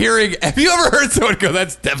literally hearing. Have you ever heard someone go,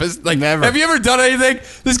 "That's devastating"? Like, Never. Have you ever done anything?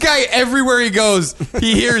 This guy, everywhere he goes,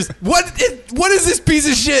 he hears, What has this piece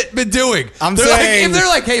of shit been doing? I'm They're saying- like, if they're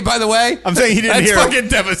like, "Hey, by the way," I'm saying he didn't that's hear. fucking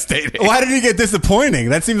devastating. Why did he get disappointing?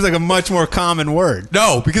 That seems like a much more common word.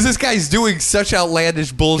 No, because this guy's doing such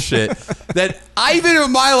outlandish bullshit that even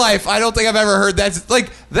in my life, I don't think I've ever heard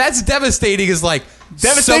that's devastating. Is like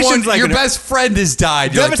Devastation's someone, like your an- best friend has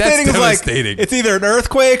died. You're Devastating like, is that's like devastating. it's either an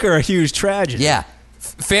earthquake or a huge tragedy. Yeah.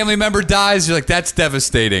 Family member dies, you're like, that's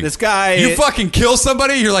devastating. This guy- You fucking kill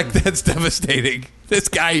somebody, you're like, that's devastating. This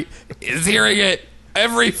guy is hearing it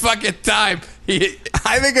every fucking time.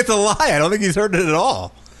 I think it's a lie. I don't think he's heard it at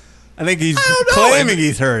all. I think he's don't know. claiming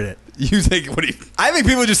he's heard it. You think, I think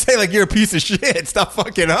people just say, like, you're a piece of shit. Stop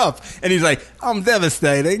fucking up. And he's like, I'm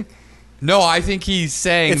devastating. No, I think he's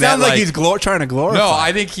saying It that, sounds like he's trying to glorify. No,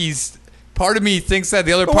 I think he's, part of me thinks that,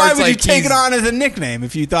 the other But why part's would like, you take he's- it on as a nickname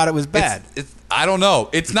if you thought it was bad? It's, I don't know.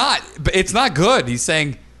 It's not good. He's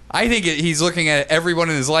saying, I think he's looking at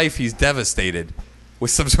everyone in his life, he's devastated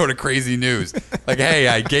with some sort of crazy news. Like, hey,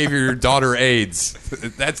 I gave your daughter AIDS.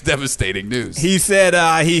 That's devastating news. He said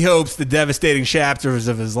he hopes the devastating chapters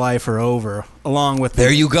of his life are over, along with the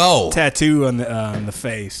There you go. tattoo on the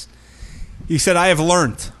face. He said, I have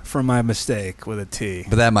learnt from my mistake with a T.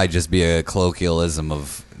 But that might just be a colloquialism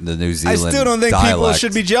of the New I Zealand still don't think people dialect.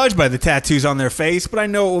 should be judged by the tattoos on their face, but I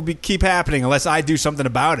know it will keep happening unless I do something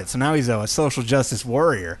about it. So now he's a social justice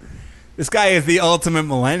warrior. This guy is the ultimate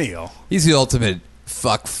millennial. He's the ultimate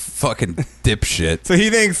fucking dipshit. So he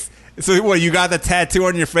thinks, so what, you got the tattoo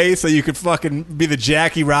on your face so you could fucking be the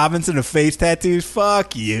Jackie Robinson of face tattoos?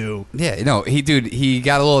 Fuck you. Yeah, no, he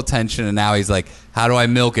got a little attention, and now he's like, how do I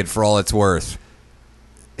milk it for all it's worth?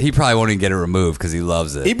 He probably won't even get it removed because he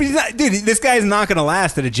loves it. Dude, this guy's not going to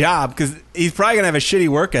last at a job because he's probably going to have a shitty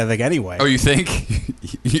work ethic anyway. Oh, you think?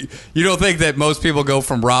 You don't think that most people go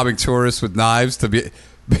from robbing tourists with knives to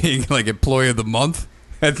being like employee of the month?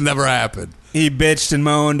 That's never happened. He bitched and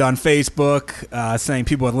moaned on Facebook, saying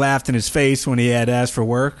people had laughed in his face when he had asked for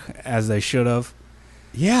work, as they should have.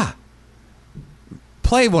 Yeah.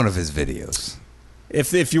 Play one of his videos.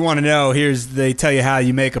 If you want to know, they tell you how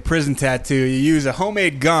you make a prison tattoo. You use a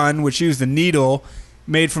homemade gun, which used a needle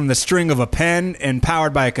made from the string of a pen and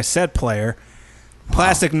powered by a cassette player.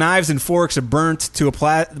 Plastic knives and forks are burnt to a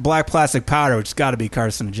black plastic powder, which has got to be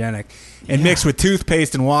carcinogenic, and mixed with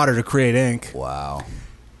toothpaste and water to create ink. Wow.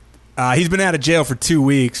 He's been out of jail for 2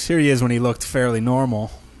 weeks. Here he is when he looked fairly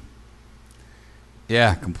normal.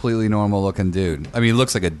 Yeah, completely normal looking dude. I mean, he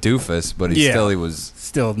looks like a doofus, but he was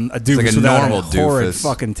still a doofus like a without normal a horrid doofus.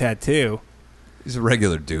 fucking tattoo. He's a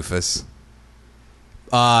regular doofus.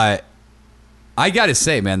 I gotta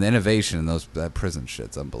say, man, the innovation in that prison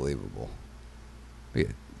shit's unbelievable. We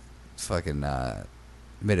fucking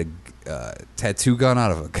made a tattoo gun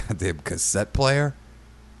out of a goddamn cassette player.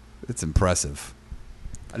 It's impressive.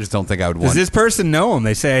 I just don't think I would want. Does this person know him?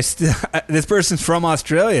 They say this person's from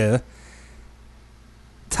Australia.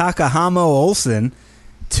 Takahamo Olsen,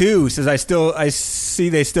 2, says I see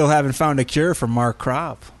they still haven't found a cure for Mark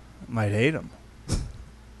Kropp. Might hate him.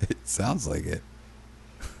 It sounds like it.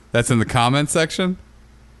 That's in the comment section?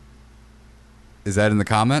 Is that in the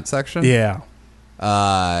comment section? Yeah.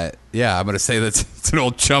 Yeah, I'm going to say that's an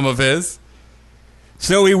old chum of his.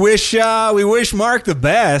 So we wish Mark the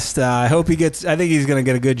best. I hope he gets. I think he's going to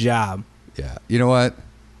get a good job. Yeah. You know what?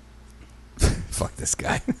 Fuck this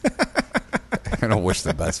guy. I don't wish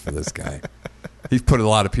the best for this guy. He's put a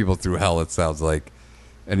lot of people through hell, it sounds like,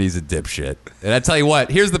 and he's a dipshit. And I tell you what,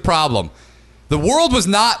 here's the problem. The world was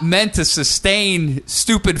not meant to sustain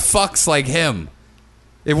stupid fucks like him.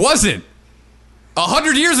 It wasn't.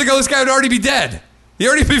 100 years ago, this guy would already be dead. He'd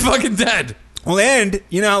already be fucking dead. Well, and,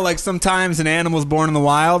 like sometimes an animal's born in the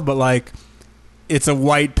wild, but, like, it's a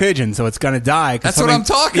white pigeon, so it's going to die. That's what I'm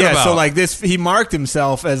talking about. Yeah, so, like, he marked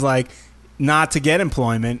himself as, like, not to get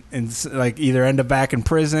employment and, like, either end up back in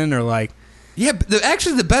prison or, like... Yeah, but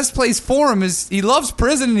actually the best place for him is he loves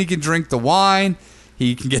prison and he can drink the wine.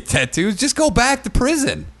 He can get tattoos. Just go back to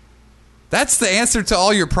prison. That's the answer to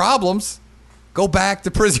all your problems. Go back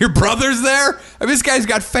to prison. Your brother's there? I mean, this guy's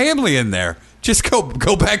got family in there. Just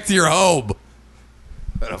go back to your home.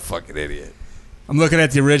 What a fucking idiot. I'm looking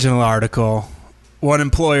at the original article. One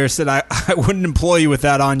employer said, I wouldn't employ you with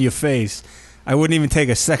that on your face. I wouldn't even take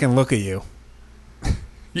a second look at you.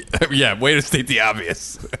 Yeah, way to state the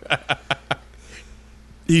obvious.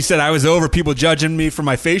 He said, I was over people judging me for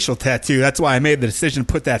my facial tattoo. That's why I made the decision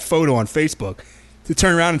to put that photo on Facebook. To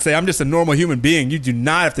turn around and say, I'm just a normal human being. You do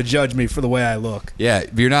not have to judge me for the way I look. Yeah,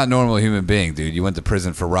 you're not a normal human being, dude. You went to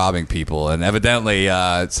prison for robbing people, and evidently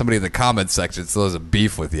somebody in the comments section still has a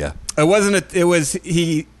beef with you.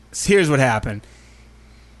 Here's what happened.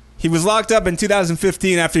 He was locked up in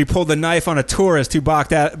 2015 after he pulled a knife on a tourist who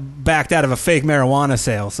backed out of a fake marijuana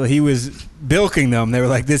sale. So he was bilking them. They were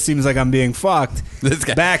like, this seems like I'm being fucked. This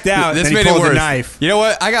guy backed out, and he pulled the knife. You know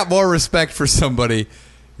what? I got more respect for somebody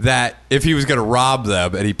that if he was going to rob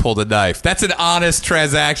them and he pulled a knife, that's an honest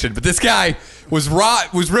transaction. But this guy was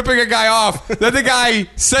ripping a guy off. Then the guy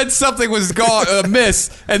said something was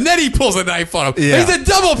amiss, and then he pulls a knife on him. Yeah. He's a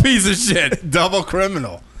double piece of shit. Double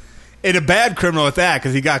criminal. And a bad criminal at that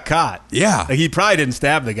because he got caught. Yeah. Like he probably didn't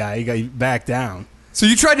stab the guy. He backed down. So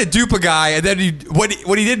you tried to dupe a guy, and then when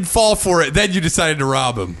he didn't fall for it, then you decided to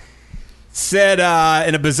rob him. Said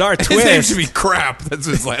in a bizarre twist. His name should be Crap. That's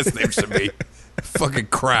what his last name should be. Fucking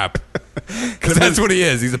Crap. Because that's what he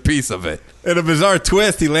is. He's a piece of it. In a bizarre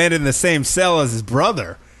twist, he landed in the same cell as his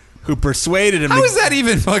brother, who persuaded him How is that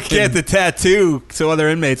even fucking... get the tattoo so other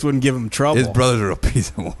inmates wouldn't give him trouble. His brother's a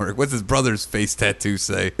piece of work. What's his brother's face tattoo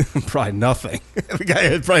say? Probably nothing. The guy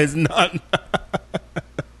probably has none.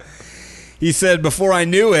 He said, before I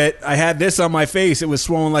knew it, I had this on my face. It was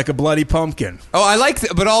swollen like a bloody pumpkin. Oh, I like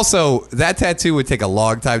but also, that tattoo would take a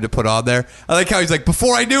long time to put on there. I like how he's like,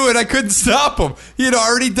 before I knew it, I couldn't stop him. He had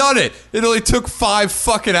already done it. It only took 5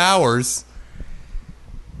 fucking hours.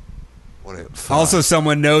 Also,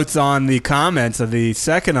 someone notes on the comments of the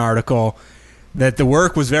second article that the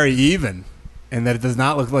work was very even and that it does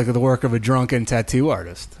not look like the work of a drunken tattoo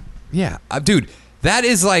artist. Yeah. Dude, that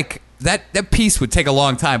is like... That piece would take a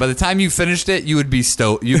long time. By the time you finished it, you would be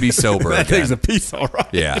sober. That thing's a piece, all right.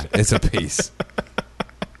 Yeah, it's a piece.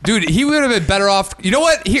 Dude, he would have been better off. You know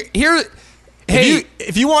what? Hey,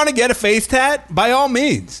 if you want to get a face tat, by all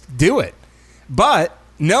means, do it. But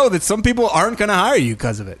know that some people aren't going to hire you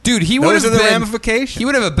because of it. Dude, those are the ramifications. He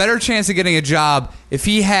would have a better chance of getting a job if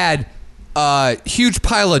he had a huge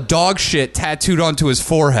pile of dog shit tattooed onto his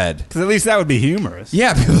forehead. Because at least that would be humorous.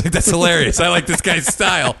 Yeah, people are like, that's hilarious. I like this guy's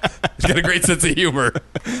style. He's got a great sense of humor.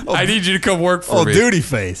 I need you to come work for me. Duty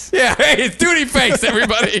face. Yeah, hey, it's duty face,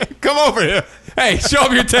 everybody. Come over here. Hey, show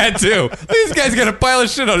him your tattoo. This guy's got a pile of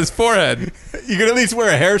shit on his forehead. You could at least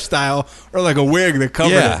wear a hairstyle or like a wig that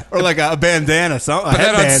covers it. Or like a bandana. But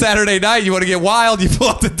then on Saturday night, you want to get wild, you pull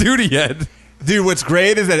out the duty head. Dude, what's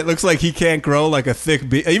great is that it looks like he can't grow like a thick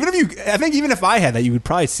beard. I think even if I had that, you would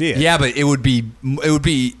probably see it. Yeah, but it would be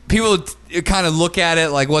people would kind of look at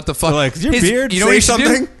it like, what the fuck? They're like, is your beard? You know say what he should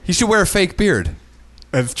something? do? He should wear a fake beard.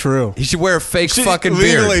 That's true. He should wear a fake fucking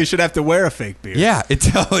beard. Legally, he should have to wear a fake beard. Yeah,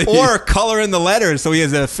 or color in the letters so he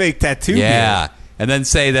has a fake tattoo beard. And then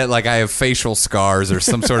say that like I have facial scars or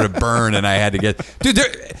some sort of burn and I had to get... Dude,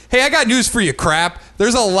 hey, I got news for you, crap.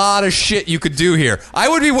 There's a lot of shit you could do here. I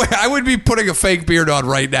would be putting a fake beard on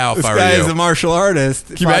right now if I were you. This guy is a martial artist.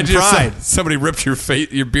 Can you imagine if somebody ripped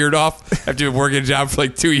your beard off after you've been working a job for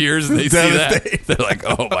like 2 years and they see that? They're like,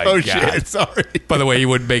 oh my God. Shit, sorry. By the way, he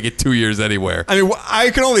wouldn't make it 2 years anywhere. I mean, I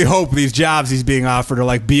can only hope these jobs he's being offered are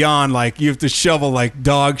like beyond like you have to shovel like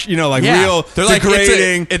dog, real They're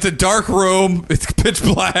degrading. Like, it's a dark room. It's pitch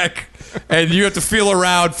black. And you have to feel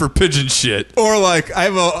around for pigeon shit. Or like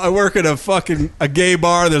I work at a gay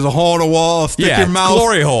bar. There's a hole in the wall. Stick your mouth,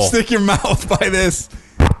 glory hole. Stick your mouth by this,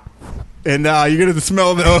 and you're gonna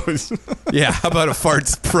smell those. Yeah, how about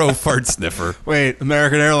a pro fart sniffer? Wait,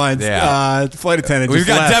 American Airlines. Yeah. Flight attendant. We've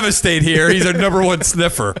got left. Devast8ion here. He's our number one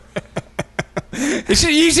sniffer.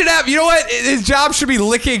 He should have. You know what? His job should be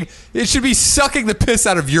licking. It should be sucking the piss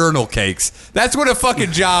out of urinal cakes. That's what a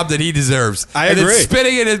fucking job that he deserves. I agree. And then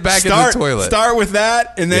spitting it back in the toilet. Start with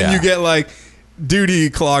that, and then you get like duty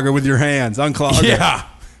clogger with your hands. Unclog it. Yeah.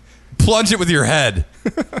 Plunge it with your head.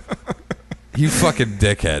 You fucking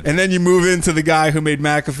dickhead. And then you move into the guy who made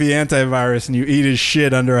McAfee antivirus, and you eat his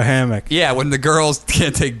shit under a hammock. Yeah, when the girls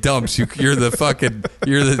can't take dumps, you're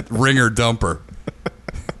the ringer dumper.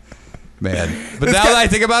 Man. But now that I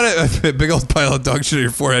think about it, a big old pile of dog shit on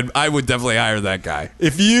your forehead, I would definitely hire that guy.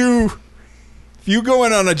 If you go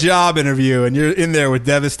in on a job interview and you're in there with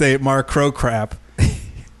Devast8 Mark Crowcrap,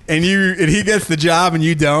 and he gets the job and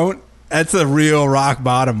you don't, that's a real rock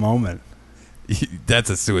bottom moment.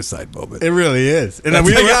 That's a suicide moment. It really is. And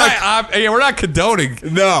we're not condoning.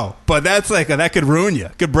 No, but that's that could ruin you.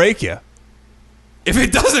 Could break you. If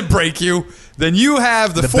it doesn't break you, then you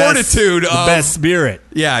have the fortitude of the best spirit.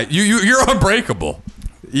 Yeah, you're unbreakable.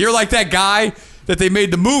 You're like that guy that they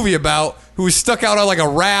made the movie about who was stuck out on like a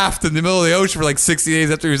raft in the middle of the ocean for like 60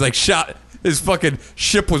 days after he was like shot. His fucking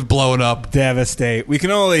ship was blowing up. Devast8. We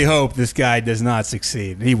can only hope this guy does not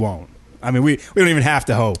succeed. He won't. I mean, we don't even have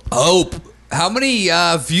to hope. Hope. How many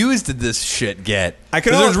views did this shit get?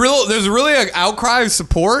 There's really an outcry of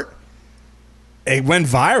support. It went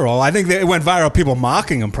viral. I think that it went viral. People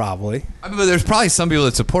mocking him, probably. I mean, but there's probably some people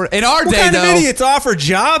that support it. In our what day, kind though, of idiots offer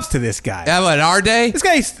jobs to this guy? Yeah, in our day, this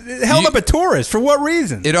guy held up a tourist for what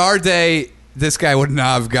reason? In our day, this guy would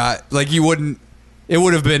not have got you wouldn't. It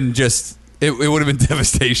would have been just. It would have been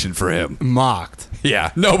devastation for him. Mocked.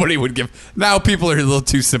 Yeah, nobody would give. Now people are a little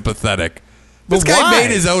too sympathetic. This guy made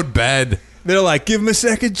his own bed. They're like, give him a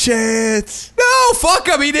second chance. No, fuck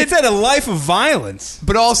him. He did. He's had a life of violence.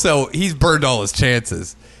 But also, he's burned all his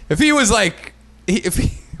chances. If he was like,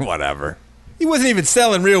 whatever. He wasn't even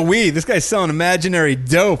selling real weed. This guy's selling imaginary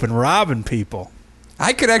dope and robbing people.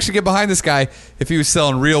 I could actually get behind this guy if he was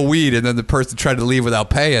selling real weed and then the person tried to leave without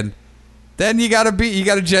paying. Then you got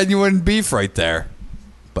a genuine beef right there.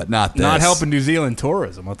 But not this. Not helping New Zealand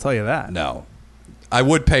tourism, I'll tell you that. No. I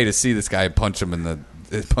would pay to see this guy punch him in the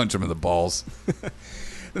balls.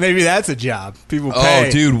 Maybe that's a job. People pay. Oh,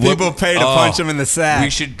 dude. People pay to punch him in the sack.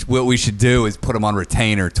 What we should do is put him on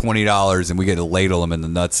retainer, $20, and we get to ladle him in the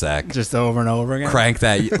nutsack. Just over and over again? Crank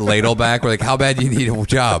that ladle back. We're like, how bad do you need a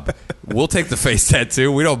job? We'll take the face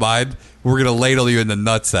tattoo. We don't mind. We're going to ladle you in the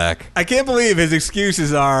nutsack. I can't believe his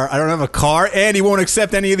excuses are, I don't have a car, and he won't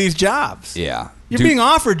accept any of these jobs. Yeah. You're being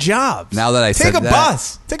offered jobs. Now that I said that. Take a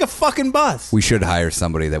bus. Take a fucking bus. We should hire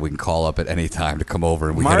somebody that we can call up at any time to come over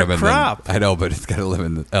and we Mark get him in. Kropp. I know, but it's got to live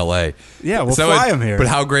in L.A. Yeah, we'll fly him here. But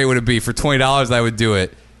how great would it be for $20? I would do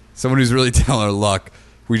it. Someone who's really telling our luck.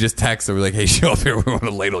 We just text them. We're like, hey, show up here. We want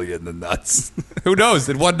to ladle you in the nuts. Who knows?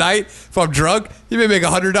 In one night, if I'm drunk, you may make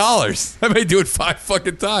 $100. I may do it 5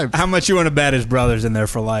 fucking times. How much you want to bet his brother's in there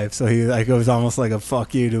for life? So he goes almost like a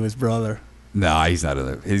fuck you to his brother. No, he's not in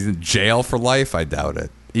there. He's in jail for life? I doubt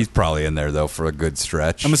it. He's probably in there, though, for a good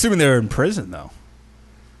stretch. I'm assuming they're in prison, though.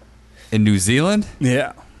 In New Zealand?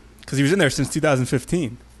 Yeah, because he was in there since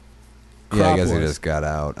 2015. Yeah, I guess Crop he Wars. just got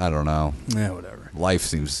out. I don't know. Yeah, whatever. Life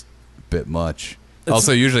seems a bit much.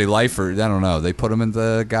 Also, usually lifer, I don't know. They put him in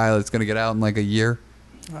the guy that's going to get out in like a year.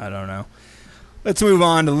 I don't know. Let's move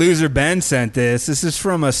on to Loser Ben sent this. This is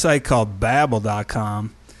from a site called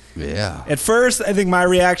Babbel.com. Yeah. At first, I think my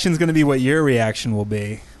reaction is going to be what your reaction will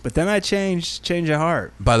be. But then I change of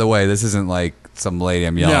heart. By the way, this isn't like some lady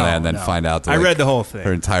I'm yelling at and then find out that I read the whole thing.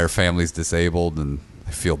 her entire family's disabled and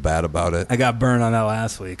I feel bad about it. I got burned on that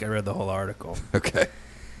last week. I read the whole article. Okay.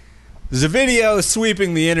 There's a video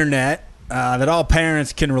sweeping the internet that all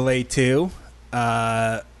parents can relate to.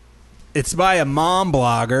 It's by a mom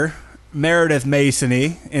blogger, Meredith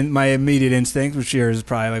Masony. In my immediate instinct, which yours is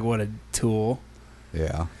probably like, what a tool.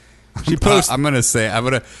 Yeah. She posted. I'm gonna say I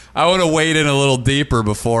want to wade in a little deeper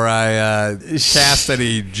before I cast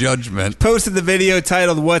any judgment. Posted the video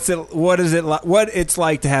titled "What It's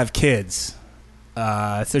Like to Have Kids."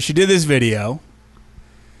 So she did this video.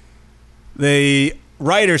 The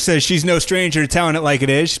writer says she's no stranger to telling it like it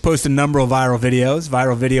is. She's posted a number of viral videos.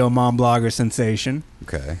 Viral video mom blogger sensation.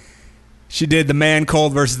 Okay. She did the man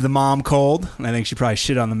cold versus the mom cold. And I think she probably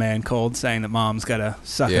shit on the man cold, saying that mom's got to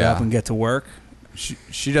suck it up and get to work.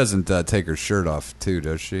 She doesn't take her shirt off too,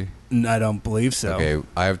 does she? I don't believe so. Okay,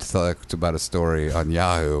 I have to talk about a story on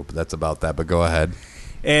Yahoo, but that's about that. But go ahead.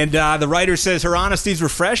 And the writer says her honesty is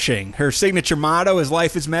refreshing. Her signature motto is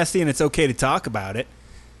 "Life is messy and it's okay to talk about it."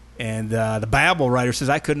 And the Babbel writer says,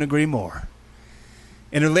 I couldn't agree more.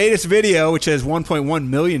 In her latest video, which has 1.1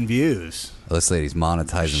 million views. Well, this lady's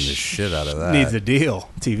monetizing the shit out of that. Needs a deal,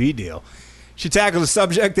 TV deal. She tackles a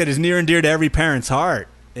subject that is near and dear to every parent's heart.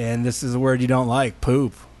 And this is a word you don't like.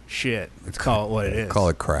 Poop. Shit. Let's call it what it is. Call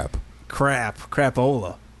it crap. Crap.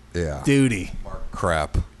 Crapola. Yeah. Duty.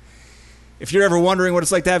 Crap. If you're ever wondering what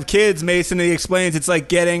it's like to have kids, Masony explains it's like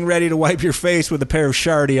getting ready to wipe your face with a pair of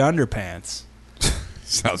shardy underpants.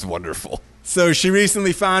 Sounds wonderful. So she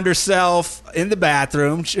recently found herself in the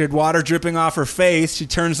bathroom. She had water dripping off her face. She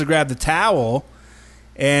turns to grab the towel,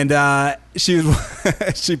 and she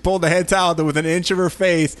pulled the hand towel to within an inch of her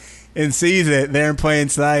face and sees it there in plain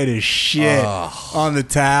sight is shit on the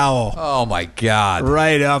towel. Oh, my God.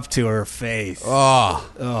 Right up to her face.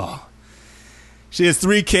 Oh. She has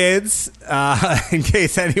 3 kids. In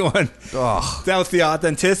case anyone doubts the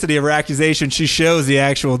authenticity of her accusation, she shows the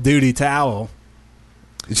actual duty towel.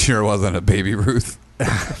 It sure wasn't a Baby Ruth.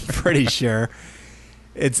 Pretty sure.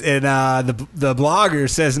 It's in the blogger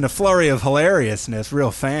says in a flurry of hilariousness,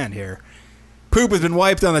 real fan here. Poop has been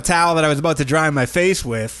wiped on the towel that I was about to dry my face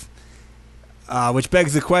with, which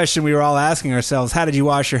begs the question we were all asking ourselves: how did you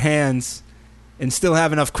wash your hands and still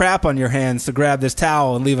have enough crap on your hands to grab this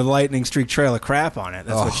towel and leave a lightning streak trail of crap on it?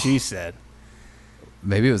 That's what she said.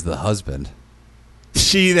 Maybe it was the husband.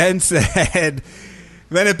 She then said.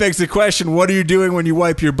 Then it begs the question: what are you doing when you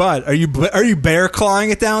wipe your butt? Are you bear clawing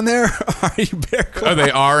it down there? Are you bear clawing? Are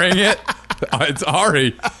they R-ing it? It's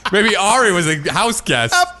Ari. Maybe Ari was a house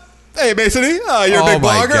guest. Hey, Masony, you're a big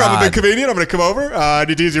blogger. I'm a big comedian. I'm going to come over.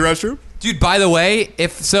 Need to use your restroom. Dude, by the way,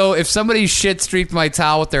 if somebody shit streaked my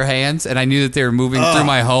towel with their hands and I knew that they were moving through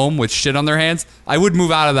my home with shit on their hands, I would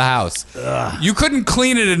move out of the house. You couldn't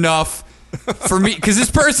clean it enough for me, because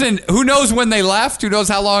this person, who knows when they left, who knows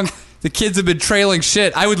how long the kids have been trailing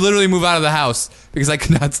shit. I would literally move out of the house because I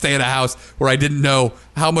could not stay in a house where I didn't know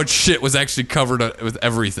how much shit was actually covered with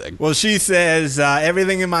everything. Well, she says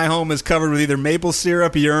everything in my home is covered with either maple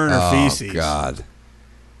syrup, urine, or feces. Oh, God.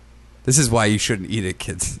 This is why you shouldn't eat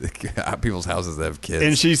at people's houses that have kids.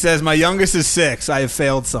 And she says, my youngest is 6. I have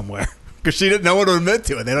failed somewhere. Because she didn't know what to admit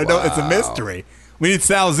to it. They don't know. It's a mystery. We need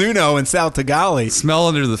Sal Zuno and Sal Tagali. Smell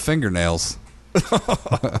under the fingernails.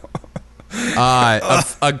 A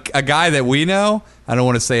guy that we know, I don't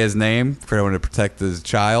want to say his name because I want to protect his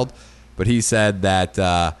child, but he said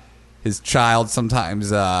that his child sometimes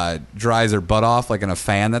dries her butt off like in a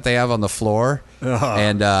fan that they have on the floor,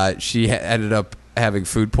 and she ended up having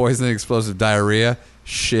food poisoning, explosive diarrhea,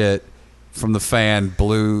 shit from the fan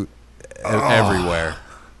blew everywhere.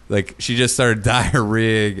 Like, she just started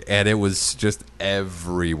diarrheaing, and it was just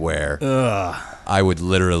everywhere. I would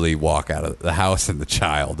literally walk out of the house and the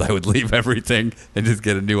child. I would leave everything and just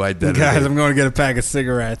get a new identity. Guys, I'm going to get a pack of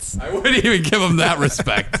cigarettes. I wouldn't even give him that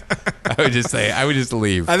respect. I would just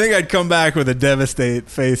leave. I think I'd come back with a Devast8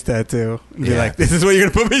 face tattoo and be like, this is what you're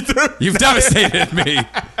going to put me through? You've devastated me.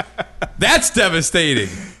 That's devastating.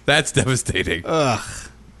 That's devastating. Ugh.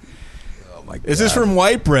 Oh, my God. This is from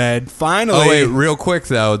White Bread. Finally. Oh, wait, real quick,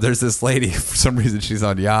 though. There's this lady, for some reason, she's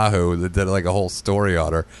on Yahoo that did like a whole story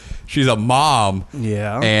on her. She's a mom.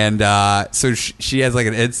 Yeah. And so she has like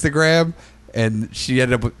an Instagram, and she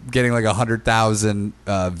ended up getting like 100,000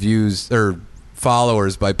 views or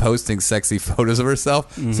followers by posting sexy photos of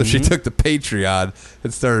herself. So she took to Patreon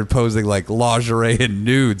and started posing like lingerie and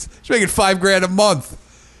nudes. She's making $5,000 a month.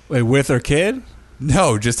 Wait, with her kid?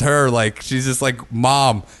 No, just her. Like, she's just like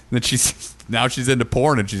mom. And then now she's into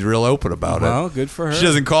porn and she's real open about it. Well, good for her. She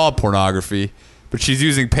doesn't call it pornography, but she's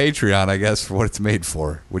using Patreon, I guess, for what it's made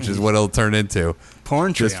for, which is what it'll turn into. Just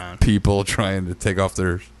Porntreon. people trying to take off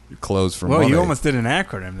their clothes for money. Well, you almost did an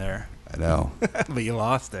acronym there. I know. But you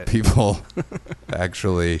lost it. People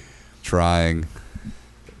actually trying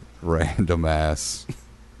random ass.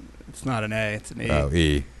 It's not an A, it's an E. Oh,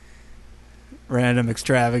 E. Random,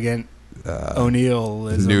 extravagant, O'Neill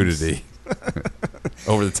Nudity.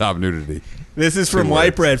 Over the top nudity. This is from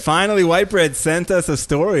White Bread. Finally, White Bread sent us a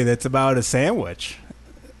story that's about a sandwich.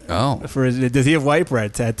 Oh. Does he have white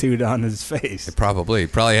bread tattooed on his face? Probably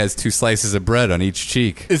has 2 slices of bread on each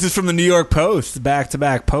cheek. This is from the New York Post,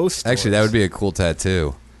 back-to-back Post. Actually, that would be a cool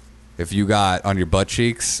tattoo. If you got on your butt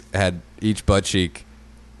cheeks, had each butt cheek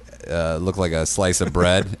look like a slice of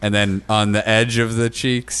bread, and then on the edge of the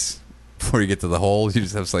cheeks, before you get to the hole, you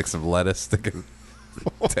just have like some lettuce sticking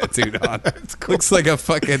tattooed on. Cool. Looks like a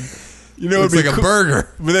fucking, looks like a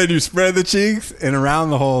burger. But then you spread the cheeks, and around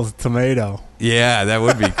the hole is tomato. Yeah, that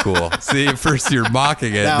would be cool. See, at first you're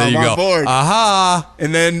mocking it, Now then you I'm go, on board. aha!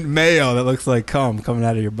 And then mayo that looks like cum coming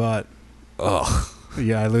out of your butt. Ugh.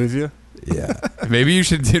 Yeah, I lose you? Yeah. Maybe you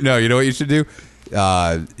should do, no, you know what you should do?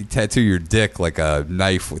 Tattoo your dick like a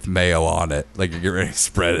knife with mayo on it. Like you're ready to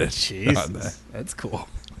spread it. Jesus, that's cool.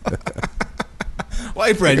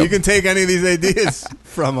 White Bread, you can take any of these ideas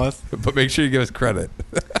from us. But make sure you give us credit.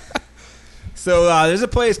 So there's a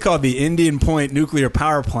place called the Indian Point Nuclear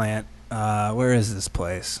Power Plant. Where is this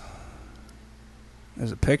place?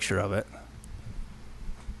 There's a picture of it.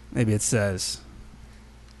 Maybe it says.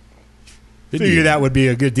 Figure that would be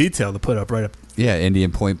a good detail to put up right up. Yeah,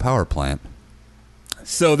 Indian Point Power Plant.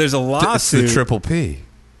 So there's a lawsuit. It's the triple P.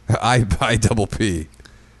 I double P.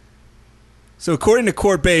 So according to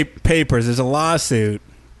court papers, there's a lawsuit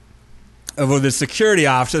of the security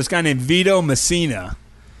officer, this guy named Vito Messina.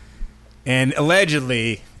 And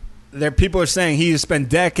allegedly, people are saying he has spent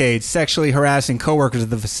decades sexually harassing coworkers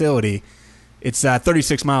at the facility. It's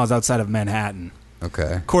 36 miles outside of Manhattan.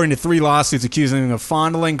 Okay. According to 3 lawsuits accusing him of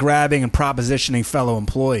fondling, grabbing, and propositioning fellow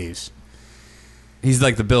employees. He's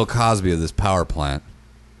like the Bill Cosby of this power plant.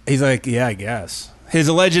 He's like, yeah, I guess. His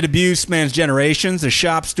alleged abuse spans generations. The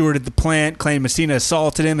shop steward at the plant claimed Messina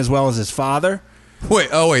assaulted him as well as his father.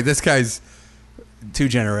 Wait, this guy's... 2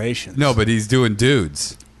 generations. No, but he's doing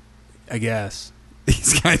dudes. I guess.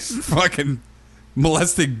 These guys fucking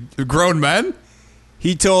molesting grown men?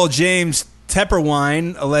 He told James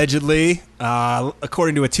Tepperwine, allegedly,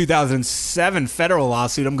 according to a 2007 federal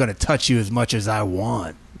lawsuit, I'm going to touch you as much as I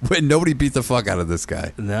want. Wait, nobody beat the fuck out of this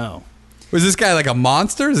guy. No. Was this guy like a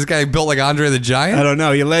monster? Is this guy built like Andre the Giant? I don't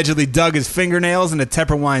know. He allegedly dug his fingernails into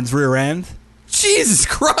Tepperwine's rear end. Jesus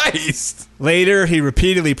Christ. Later, he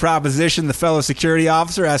repeatedly propositioned the fellow security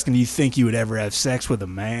officer, asking, do you think you would ever have sex with a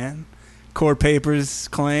man? Court papers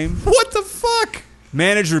claim. What the fuck?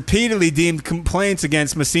 Managed repeatedly deemed complaints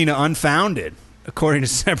against Messina unfounded, according to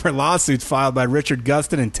separate lawsuits filed by Richard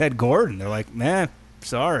Gustin and Ted Gordon. They're like, man,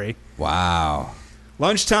 sorry. Wow.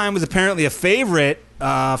 Lunchtime was apparently a favorite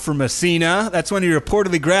for Messina. That's when he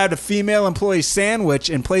reportedly grabbed a female employee's sandwich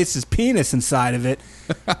and placed his penis inside of it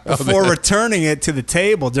before returning it to the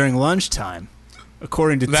table during lunchtime.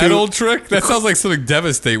 According to that old trick? That sounds like something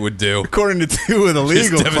Devast8 would do. According to 2 of the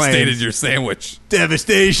legal Just devastated claims. your sandwich.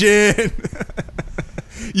 Devastation.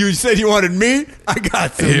 You said you wanted meat? I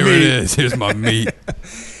got some Here meat. it is. Here's my meat.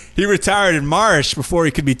 He retired in March before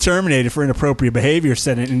he could be terminated for inappropriate behavior,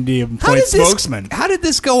 said an Indian Point spokesman. How did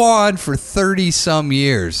this go on for 30-some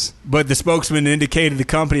years? But the spokesman indicated the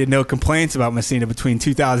company had no complaints about Messina between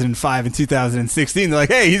 2005 and 2016. They're like,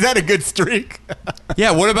 hey, he's had a good streak.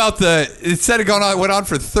 Yeah, what about it said it went on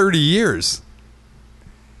for 30 years.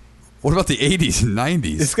 What about the 80s and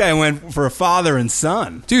 90s? This guy went for a father and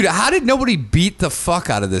son. Dude, how did nobody beat the fuck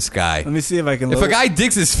out of this guy? Let me see if I can If a guy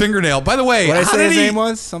digs his fingernail, by the way, what did I how say did his he... name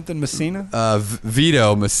was? Something Messina?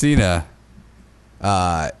 Vito Messina.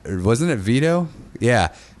 Wasn't it Vito?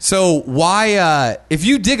 Yeah. So why, if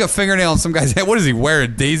you dig a fingernail on some guy's head, what is he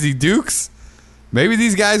wearing? Daisy Dukes? Maybe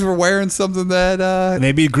these guys were wearing something that...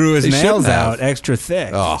 Maybe he grew his they nails shouldn't have. out extra thick.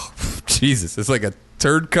 Oh, Jesus. It's like a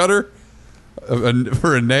turd cutter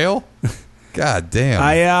for a nail? God damn.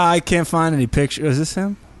 I can't find any picture. Is this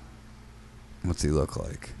him? What's he look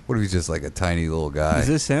like? What if he's just like a tiny little guy? Is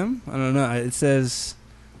this him? I don't know. It says...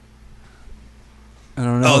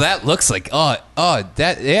 don't know. Oh, that looks like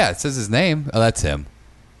it says his name. Oh, that's him.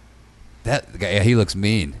 That guy, yeah, he looks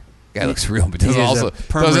mean. Guy looks real, but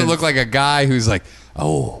doesn't look like a guy who's like,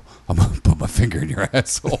 oh, I'm gonna put my finger in your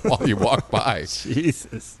asshole while you walk by.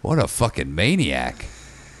 Jesus. What a fucking maniac.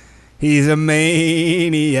 He's a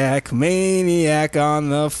maniac on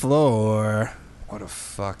the floor. What a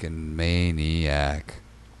fucking maniac.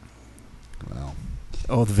 Well,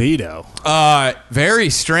 Old Vito. Very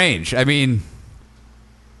strange. I mean,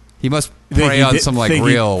 he must prey on some like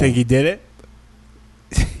real. Think he did it?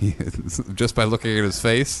 Just by looking at his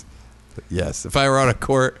face? Yes. If I were on a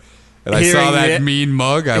court and I saw that mean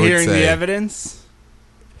mug, I would say. Hearing the evidence?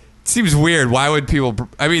 It seems weird. Why would people...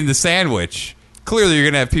 I mean, the sandwich. Clearly, you're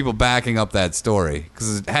going to have people backing up that story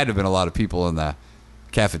because there had to have been a lot of people in the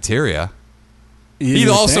cafeteria. He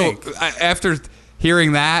also, after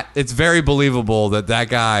hearing that, it's very believable that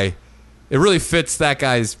guy... It really fits that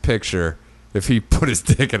guy's picture if he put his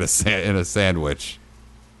dick in a sandwich.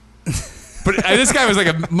 But this guy was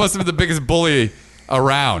must have been the biggest bully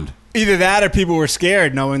around. Either that or people were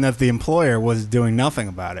scared knowing that the employer was doing nothing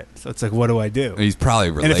about it. So it's like, what do I do? He's probably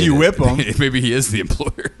related. And if you whip him... Maybe he is the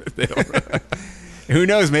employer. Who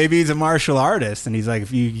knows? Maybe he's a martial artist and he's like,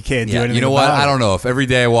 if you can't do anything. You know what? I don't know. If every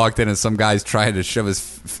day I walked in and some guy's trying to shove his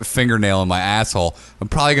fingernail in my asshole, I'm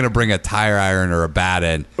probably going to bring a tire iron or a bat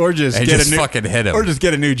in. Or just fucking hit him. Or just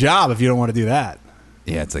get a new job if you don't want to do that.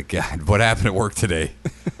 Yeah, it's like, God, what happened at work today?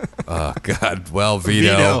 Oh, God. Well,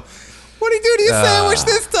 Vito. What did he do to your sandwich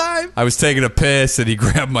this time? I was taking a piss, and he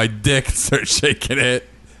grabbed my dick and started shaking it.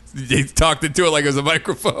 He talked into it like it was a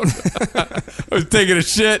microphone. I was taking a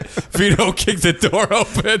shit. Vito kicked the door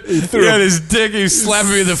open. He had his dick. He slapped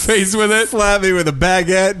me in the face with it. Slapped me with a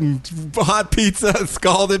baguette and hot pizza and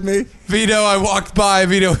scalded me. Vito, I walked by.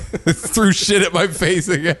 Vito threw shit at my face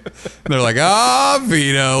again. And they're like,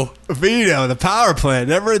 Vito. Vito, the power plant.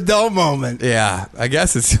 Never a dull moment. Yeah, I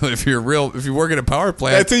guess it's if you work at a power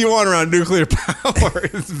plant. That's who you want around nuclear power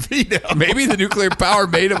is Vito. Maybe the nuclear power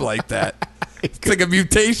made him like that. It's like a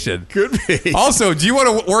mutation. Could be. Also, do you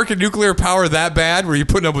want to work in nuclear power that bad where you're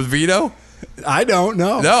putting up with Vito? I don't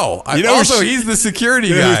know. No. He's the security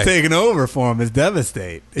guy. Who's taking over for him is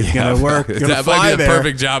Devast8ion. It's going to work. That might be the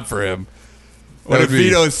perfect job for him. What if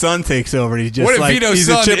Vito's son takes over and he's just what if Vito's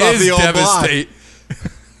son is Devast8ion?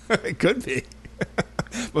 It could be.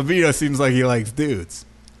 But Vito seems like he likes dudes.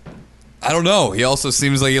 I don't know. He also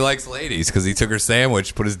seems like he likes ladies because he took her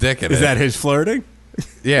sandwich, put his dick in it. Is that his flirting?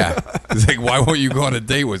 Yeah. He's like, why won't you go on a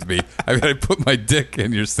date with me? I've got to put my dick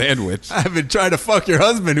in your sandwich. I've been trying to fuck your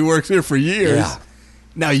husband who works here for years. Yeah.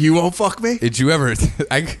 Now you won't fuck me? Did you ever...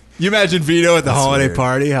 You imagine Vito at the holiday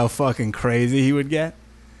party, how fucking crazy he would get?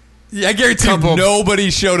 Yeah, I guarantee nobody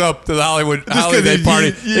showed up to the holiday party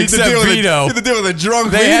except Vito. You had to deal with a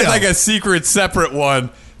drunk They Vito. had like a secret separate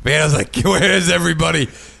one. Man, I was like, where's everybody?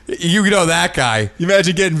 You know that guy. You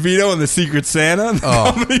imagine getting Vito in the Secret Santa in the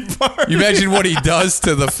comedy party? You imagine what he does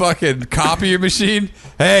to the fucking copy machine?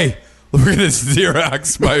 Hey, we're going to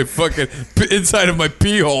Xerox my fucking inside of my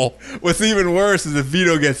pee hole. What's even worse is if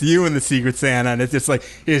Vito gets you in the Secret Santa and it's just like,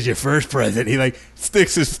 here's your first present. He like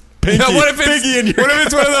sticks his pinky, what if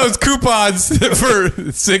it's one of those coupons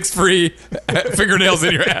for 6 free fingernails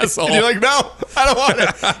in your asshole? And you're like, no, I don't want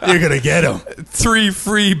it. You're going to get them. 3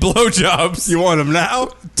 free blowjobs. You want them now?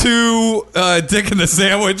 2 dick in the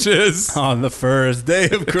sandwiches. On the first day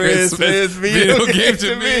of Christmas, Vito gave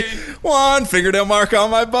to me 1 fingernail mark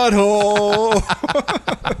on my butthole.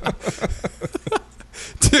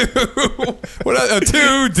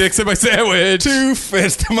 2 dicks in my sandwich. 2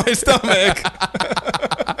 fists in my stomach.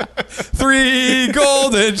 3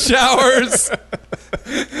 golden showers.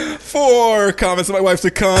 4 comments that my wife's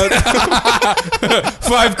a cunt.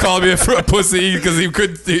 5 called me a pussy because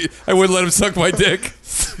I wouldn't let him suck my dick.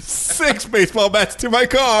 6 baseball bats to my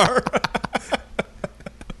car.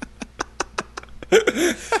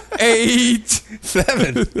 8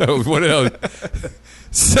 7. Oh, what else?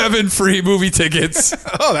 7 free movie tickets.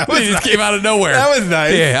 Oh, that was They just nice. came out of nowhere. That was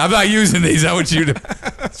nice. Yeah, I'm not using these. I want you to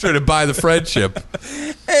try to buy the friendship.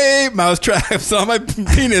 8 mouse traps on my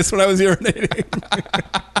penis when I was urinating.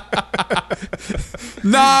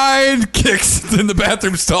 9 kicks in the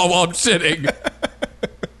bathroom stall while I'm shitting.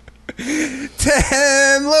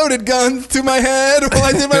 10 loaded guns to my head while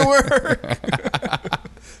I did my work.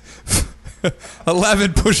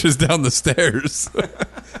 11 pushes down the stairs.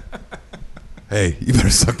 Hey, you better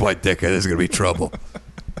suck my dick or there's going to be trouble.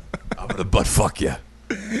 I'm going to butt fuck you.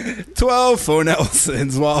 12 phone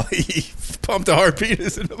Nelsons while he pumped a hard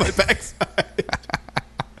penis into my backside.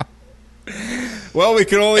 Well, we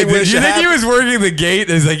can only Did wish. you think he was working the gate?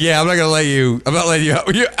 He's like, yeah, I'm not gonna let you. I'm not letting you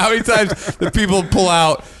out. How many times the people pull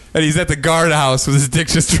out and he's at the guardhouse with his dick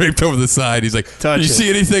just draped over the side? He's like, Touch you it. see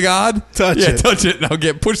anything odd? Touch yeah, it. touch it, and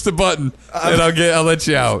I'll push the button, and I'll let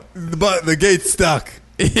you out. But the gate's stuck.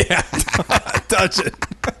 Yeah, Touch it.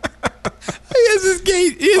 he has his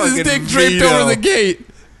gate. He has his Fucking dick draped Vito. over the gate.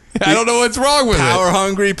 I don't know what's wrong with Power it.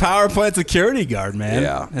 hungry power plant security guard, man.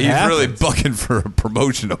 Yeah, It he's really happens. bucking for a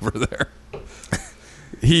promotion over there.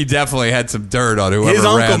 He definitely had some dirt on whoever His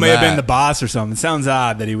uncle ran may have been that. the boss or something. It sounds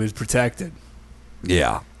odd that he was protected,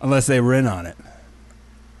 Yeah. unless they were in on it.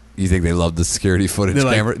 You think they loved the security footage They're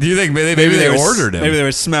like- camera? Do you think maybe they were- ordered him? Maybe they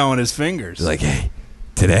were smelling his fingers. They're like, hey,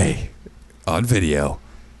 today on video,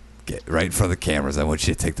 get right in front of the cameras. I want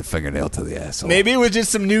you to take the fingernail to the asshole. Maybe it was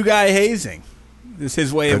just some new guy hazing. This is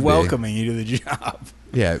his way of Could be. welcoming you to the job.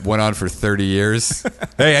 Yeah, it went on for 30 years.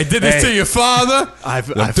 Hey, I did this to your father. I'm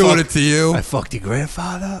doing it to you. I fucked your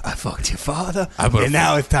grandfather. I fucked your father. I'm gonna And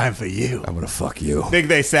now it's time for you. I'm going to fuck you. I think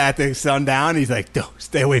they sat their son down. He's like, "No,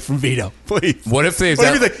 stay away from Vito, please." What if they... What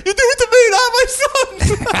if he's like, "You do it to me,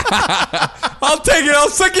 not my son." I'll take it. I'll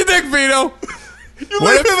suck your dick, Vito. You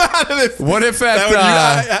What leave if- him out of this. What if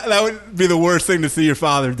at... That would be the worst thing to see your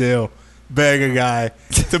father do. Beg a guy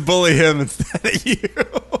to bully him instead of you.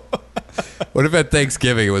 What if at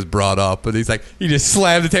Thanksgiving it was brought up and he's like, he just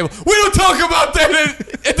slammed the table. We don't talk about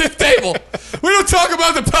that at this table. We don't talk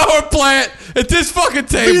about the power plant at this fucking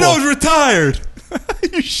table. Vito's retired.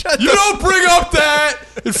 You don't bring up that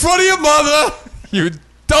in front of your mother. You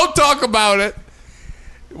don't talk about it.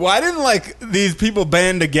 Why didn't these people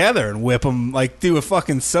band together and whip him do a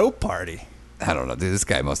fucking soap party? I don't know, dude. This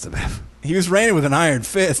guy must have been. He was reigning with an iron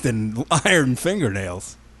fist and iron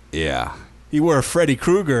fingernails. Yeah. He wore a Freddy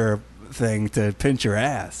Krueger thing to pinch your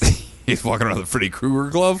ass. He's walking around with a Freddy Krueger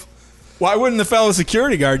glove. Why wouldn't the fellow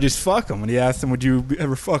security guard just fuck him when he asked him, "Would you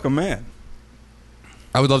ever fuck a man?"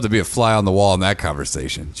 I would love to be a fly on the wall in that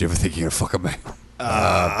conversation. Did you ever think you're gonna fuck a man?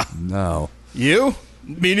 No. You?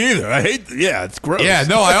 Me neither. Yeah, it's gross. Yeah,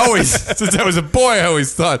 no, I always, since I was a boy, I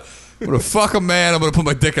always thought, I'm going to fuck a man, I'm going to put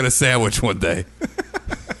my dick in a sandwich one day.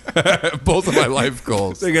 Both of my life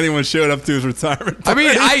goals. Think anyone showed up to his retirement I party?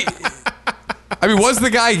 mean, I mean, was the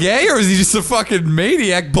guy gay or is he just a fucking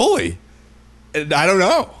maniac bully? I don't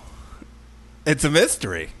know. It's a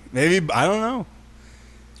mystery. Maybe, I don't know.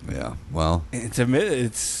 Yeah, well,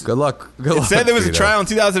 It's good luck. Good It luck. said there was a Vito. trial in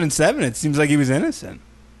 2007. It seems like he was innocent.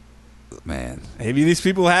 Man, Maybe these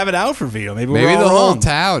people have it out for Vito. Maybe maybe we're all the whole wrong.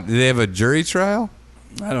 town. Do they have a jury trial?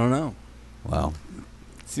 I don't know. Well,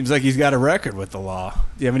 Seems like he's got a record with the law.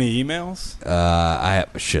 Do you have any emails? I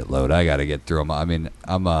have a shitload. I got to get through them. I mean,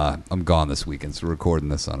 I'm gone this weekend, so we're recording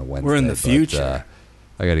this on a Wednesday. We're in the but, future.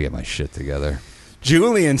 I got to get my shit together.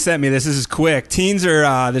 Julian sent me this. This is quick. Teens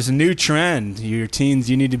are there's a new trend. Your teens,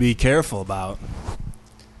 you need to be careful about,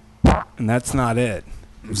 and that's not it.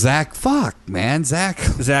 Zach, fuck, man, Zach,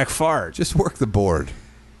 Fart. just work the board.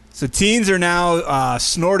 So teens are now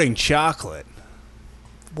snorting chocolate.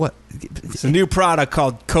 What? It's a new product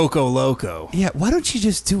called Coco Loco. Yeah, why don't you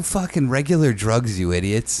just do fucking regular drugs, you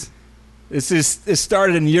idiots? It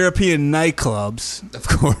started in European nightclubs. Of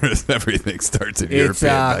course, everything starts in It's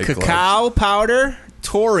European nightclubs. cacao powder,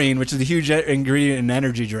 taurine, which is a huge ingredient in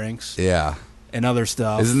energy drinks Yeah, and other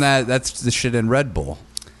stuff. isn't that's the shit in Red Bull?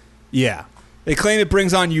 Yeah. They claim it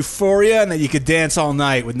brings on euphoria and that you could dance all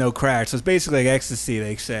night with no cracks. So it's basically like ecstasy,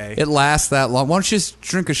 they say. It lasts that long. Why don't you just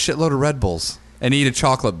drink a shitload of Red Bulls and eat a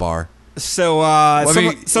chocolate bar? So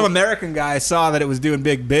some American guy saw that it was doing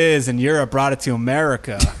big biz in Europe, brought it to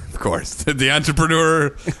America. Of course, the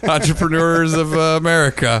entrepreneurs of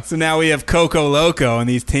America. So now we have Coco Loco, and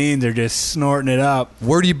these teens are just snorting it up.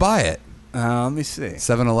 Where do you buy it? Let me see.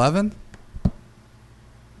 7-Eleven?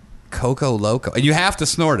 Coco Loco. And you have to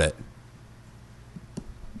snort it.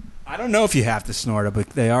 I don't know if you have to snort it, but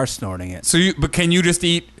they are snorting it. But can you just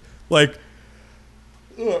eat like,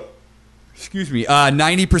 excuse me,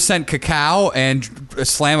 90% cacao and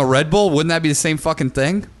slam a Red Bull? Wouldn't that be the same fucking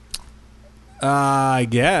thing? I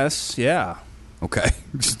guess, yeah. Okay,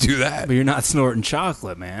 just do that. But you're not snorting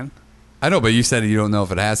chocolate, man. I know, but you said you don't know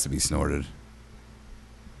if it has to be snorted.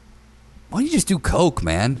 Why don't you just do Coke,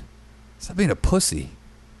 man? Stop being a pussy.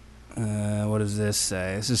 What does this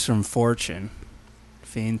say? This is from Fortune.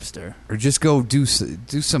 Fiendster. Or just go do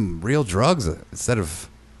some real drugs instead of.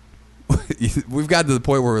 We've gotten to the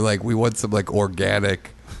point where we want some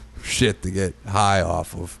organic shit to get high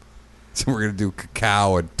off of. So we're gonna do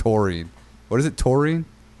cacao and taurine. What is it, taurine?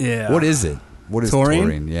 Yeah. What is it? What is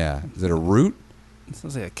taurine? Yeah. Is it a root? It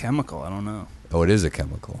sounds like a chemical. I don't know. Oh, it is a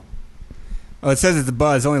chemical. Oh, it says it's a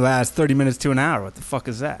buzz. Only lasts 30 minutes to an hour. What the fuck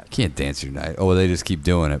is that? Can't dance your night. Oh, well, they just keep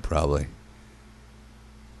doing it, probably.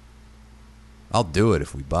 I'll do it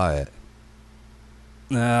if we buy it.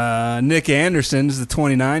 Nick Anderson is the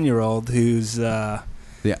 29-year-old who's...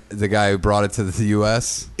 The guy who brought it to the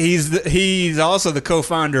U.S.? He's also the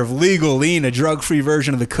co-founder of Legal Lean, a drug-free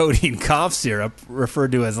version of the codeine cough syrup,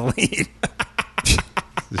 referred to as Lean.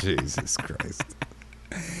 Jesus Christ.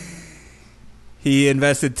 He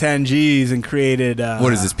invested 10 G's and created...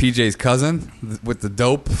 what is this, PJ's cousin? With the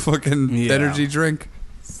dope fucking energy drink?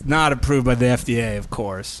 It's not approved by the FDA, of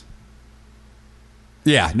course.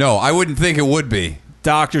 Yeah, no, I wouldn't think it would be.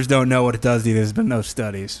 Doctors don't know what it does either. There's been no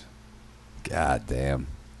studies. God damn.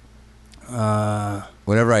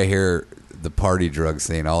 Whenever I hear the party drug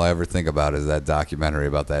scene, all I ever think about is that documentary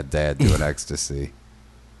about that dad doing ecstasy.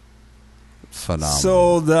 Phenomenal.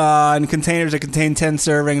 Sold in containers that contain 10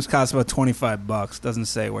 servings, costs about $25. Doesn't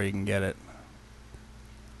say where you can get it.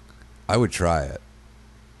 I would try it.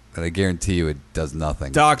 And I guarantee you it does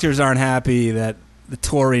nothing. Doctors aren't happy that the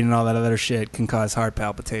taurine and all that other shit can cause heart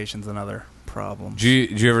palpitations and other problems.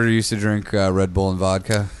 Did you ever used to drink Red Bull and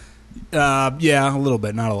vodka? Yeah, a little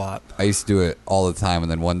bit, not a lot. I used to do it all the time,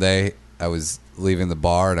 and then one day I was leaving the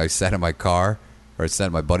bar and I sat in my car, or I sat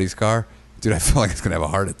in my buddy's car. Dude, I felt like I was gonna have a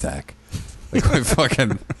heart attack. Like I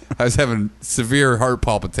was having severe heart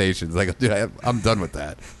palpitations. Like, dude, I'm done with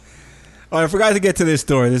that. Oh, I forgot to get to this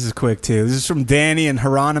story. This is quick too. This is from Danny and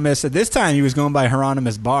Hieronymus. At this time, he was going by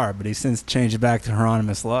Hieronymus Bar, but he's since changed it back to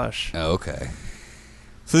Hieronymus Lush. Oh, okay.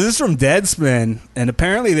 So this is from Deadspin, and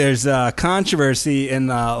apparently there's controversy in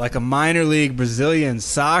like a minor league Brazilian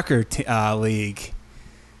soccer league.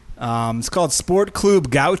 It's called Sport Clube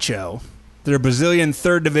Gaucho. They're a Brazilian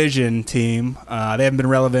third division team. They haven't been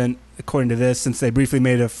relevant, according to this, since they briefly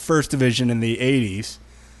made a first division in the 80s.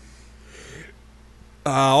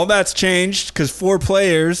 All that's changed because 4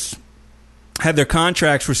 players had their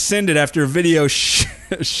contracts rescinded after a video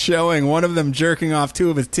showing one of them jerking off 2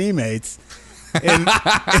 of his teammates in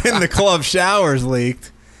the club showers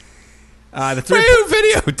leaked. Who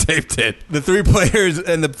videotaped it? The 3 players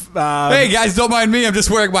and the... hey, guys, don't mind me. I'm just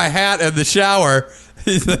wearing my hat in the shower.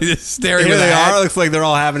 He's like just staring Here at the they hat. are. Looks like they're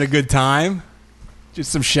all having a good time.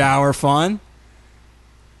 Just some shower fun.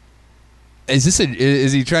 Is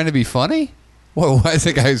he trying to be funny? Why is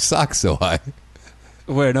that guy's socks so high?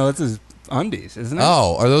 Wait, no, it's his undies, isn't it?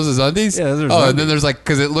 Oh, are those his undies? Yeah, those are his and undies. then there's like,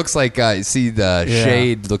 because it looks like, see the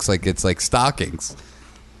shade looks like it's like stockings.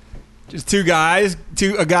 Just 2 guys,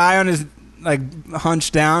 a guy on his, like,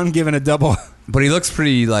 hunched down, giving a double. But he looks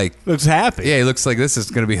pretty like... Looks happy. Yeah, he looks like this is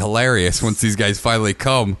going to be hilarious once these guys finally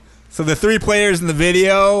come. So the 3 players in the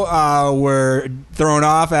video were thrown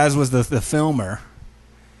off, as was the filmer.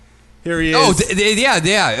 Here he is. Oh,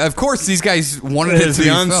 yeah. Of course, these guys wanted it It's to the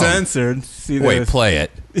be filmed. uncensored. See Wait, this? play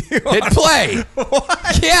it. Hit play.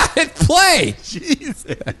 What? Yeah, hit play. Jesus.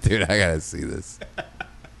 Dude, I got to see this.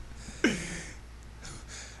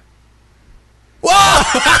 Whoa!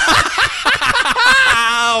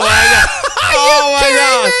 Oh, my God. Oh, my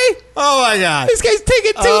God. Oh, my God. This guy's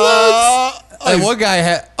taking 2 loads. And one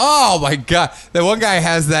guy oh my god! That one guy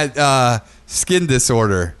has that skin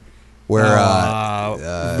disorder where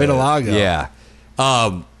vitiligo. Yeah,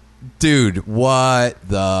 dude, what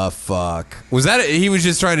the fuck was that? He was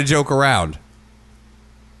just trying to joke around.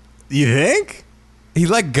 You think? He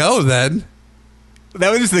let go then.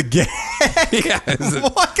 That was just a gag. Yeah.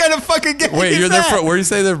 What kind of fucking gag? Wait, is you're that? there for? Where you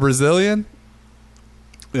say they're Brazilian?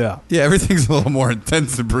 Yeah. Yeah, everything's a little more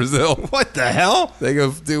intense in Brazil. What the hell? They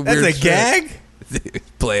go do That's weird a shit. gag? Dude,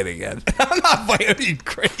 play it again. I'm not playing. Are you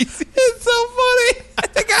crazy? It's so funny.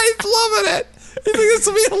 The guy's loving it. He's like, this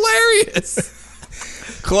will be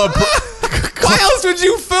hilarious. Club. Why else would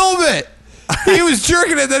you film it? He was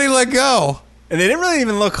jerking it, then he let go. And they didn't really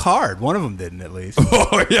even look hard. One of them didn't, at least.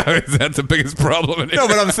 Oh, yeah, that's the biggest problem. No,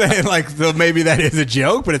 but I'm saying, like, so maybe that is a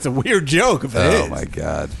joke, but it's a weird joke if it is. Oh, my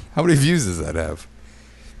God. How many views does that have?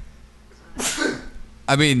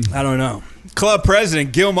 I mean... I don't know. Club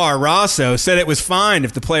president Gilmar Rosso said it was fine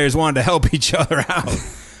if the players wanted to help each other out,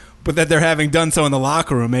 but that their having done so in the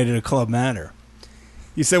locker room made it a club matter.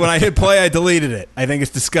 He said, when I hit play, I deleted it. I think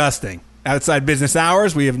it's disgusting. Outside business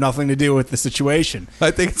hours, we have nothing to do with the situation.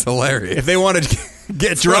 I think it's hilarious. If they want to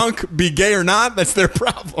get drunk, be gay or not, that's their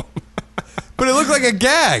problem. But it looked like a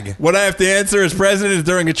gag. What I have to answer as president is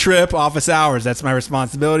during a trip, office hours. That's my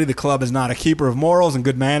responsibility. The club is not a keeper of morals and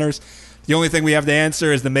good manners. The only thing we have to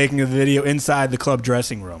answer is the making of the video inside the club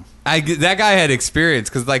dressing room. That guy had experience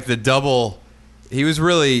because, like, he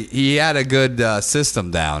had a good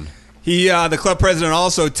system down. The club president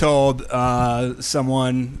also told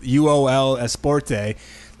someone, UOL Esporte,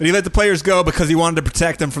 But he let the players go because he wanted to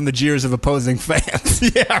protect them from the jeers of opposing fans.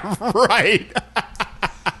 Yeah, right.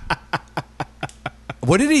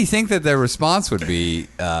 What did he think that their response would be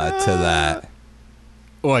to that?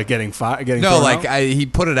 What, getting fired? No, like he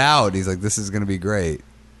put it out. He's like, "This is going to be great."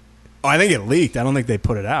 Oh, I think it leaked. I don't think they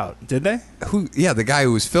put it out. Did they? Who? Yeah, the guy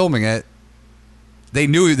who was filming it. They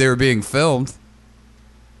knew they were being filmed.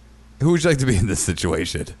 Who would you like to be in this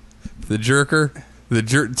situation? The jerker,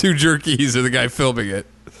 two jerkies, or the guy filming it?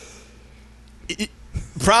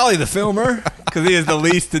 Probably the filmer, because he has the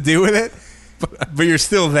least to do with it. But you're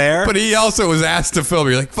still there. But he also was asked to film.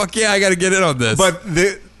 You're like, fuck yeah, I got to get in on this.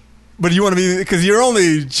 But you want to be, because your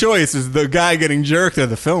only choice is the guy getting jerked or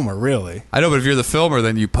the filmer, really. I know, but if you're the filmer,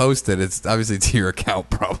 then you post it. It's obviously to your account,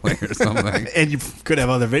 probably, or something. And you could have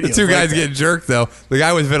other videos. The two guys getting jerked, though. The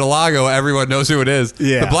guy with vitiligo, everyone knows who it is.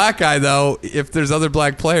 Yeah. The black guy, though, if there's other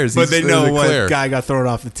black players, but they know what clear. Guy got thrown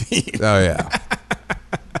off the team. Oh yeah.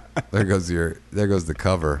 There goes the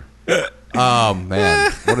cover. Oh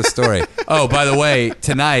man, what a story. Oh, by the way,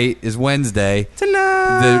 tonight is Wednesday.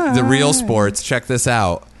 The Real Sports. Check this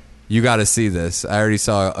out. You got to see this. I already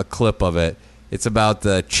saw a clip of it. It's about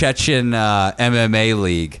the Chechen MMA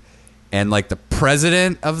league, and like the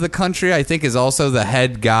president of the country, I think, is also the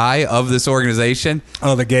head guy of this organization.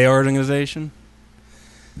 Oh, the gay organization.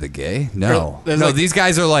 The gay? No, There's no. like- These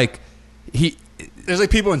guys are like There's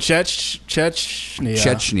like people in Chechnya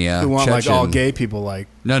who want like all gay people like.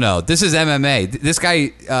 No. This is MMA. This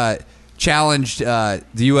guy challenged the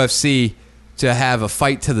UFC to have a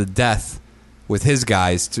fight to the death with his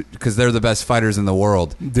guys because they're the best fighters in the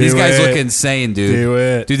world. These guys look insane, dude. Do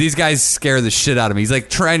it. Dude, these guys scare the shit out of me. He's like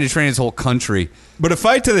trying to train his whole country. But a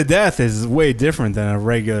fight to the death is way different than a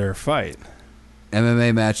regular fight.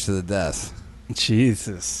 MMA match to the death.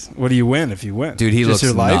 Jesus. What do you win if you win? Dude, he Just looks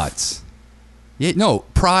your life? nuts. Yeah, no,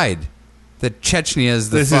 Pride. The Chechnya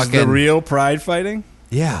is the This fucking... is the real pride fighting?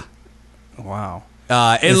 Yeah. Wow.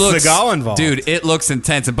 It looks... Seagal involved. Dude, it looks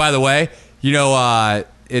intense. And by the way, you know...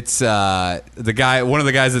 it's the guy. One of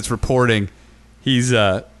the guys that's reporting. He's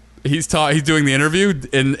doing the interview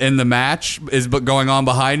in the match is going on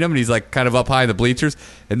behind him, and he's like kind of up high in the bleachers.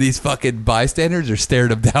 And these fucking bystanders are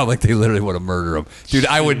staring him down like they literally want to murder him. Dude,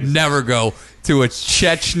 I would never go to a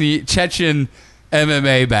Chechen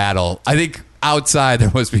MMA battle. I think outside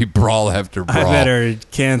there must be brawl after brawl. I better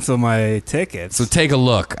cancel my tickets. So take a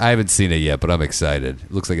look. I haven't seen it yet, but I'm excited.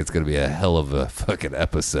 It looks like it's going to be a hell of a fucking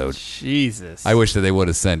episode. Jesus. I wish that they would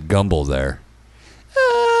have sent Gumbel there. Do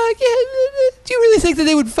you really think that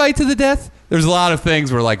they would fight to the death? There's a lot of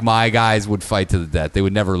things where, like, my guys would fight to the death. They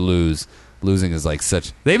would never lose. Losing is like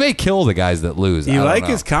such... They may kill the guys that lose. You like don't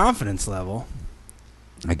know. his confidence level.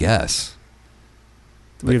 I guess.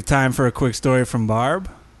 Do we have time for a quick story from Barb?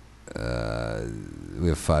 We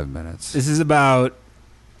have 5 minutes. This is about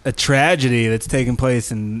a tragedy that's taken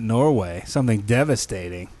place in Norway. Something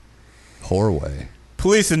devastating. Horway.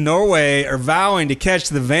 Police in Norway are vowing to catch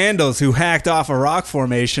the vandals who hacked off a rock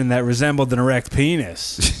formation that resembled an erect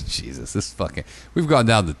penis. Jesus, this fucking... We've gone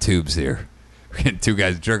down the tubes here. We're getting two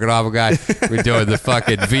guys jerking off a guy. We're doing the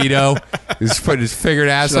fucking Vito. He's putting his fingered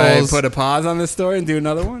Should I assholes. put a pause on this story and do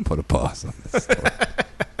another one? Put a pause on this story.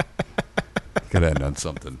 Could end on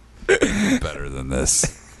something better than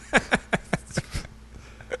this.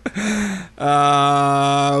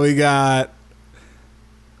 We got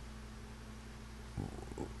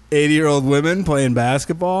 80-year-old women playing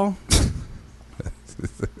basketball.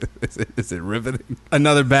 Is it riveting?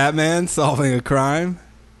 Another Batman solving a crime.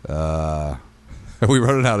 Are we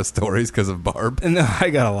running out of stories because of Barb? No, I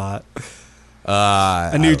got a lot.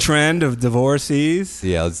 A new trend of divorcees.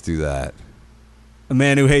 Yeah, let's do that. A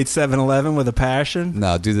man who hates 7-Eleven with a passion.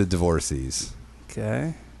 No, do the divorcees.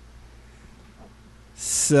 Okay.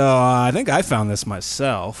 So I think I found this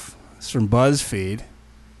myself. It's from BuzzFeed.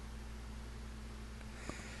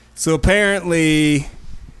 So apparently,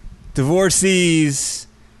 divorcees,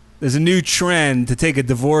 there's a new trend to take a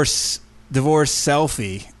divorce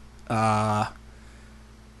selfie.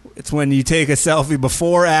 It's when you take a selfie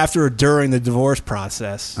before, after, or during the divorce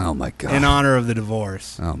process. Oh, my God. In honor of the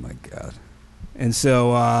divorce. Oh, my God. And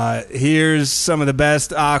so here's some of the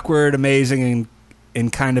best awkward, amazing,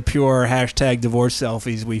 and kind of pure hashtag divorce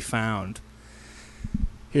selfies we found.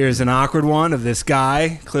 Here's an awkward one of this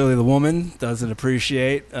guy. Clearly the woman doesn't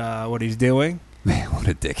appreciate what he's doing. Man, what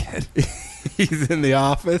a dickhead. He's in the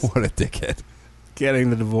office. What a dickhead. Getting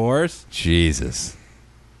the divorce. Jesus.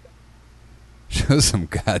 Show some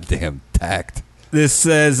goddamn tact. This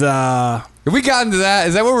says... Have we gotten to that?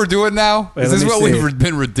 Is that what we're doing now? Wait, is this let me what see. we've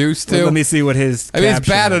been reduced to? Let me see what his I mean, it's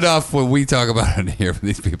caption bad is. enough when we talk about it here, but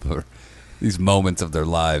these people are... These moments of their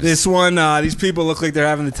lives. This one, these people look like they're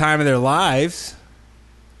having the time of their lives.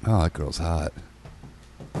 Oh, that girl's hot.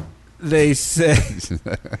 They say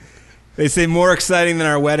more exciting than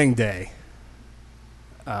our wedding day.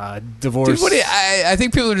 Divorce. Dude, I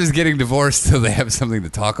think people are just getting divorced so they have something to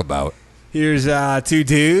talk about. Here's two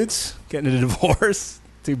dudes getting a divorce.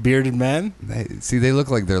 Two bearded men. They look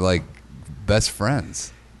like they're like best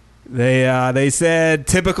friends. They said,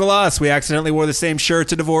 typical us. We accidentally wore the same shirt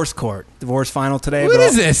to divorce court. Divorce final today. What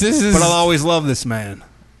is this? But I'll always love this man.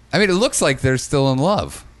 I mean, it looks like they're still in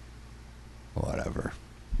love. Whatever.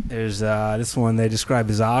 There's this one they describe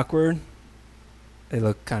as awkward. They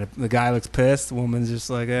look the guy looks pissed. The woman's just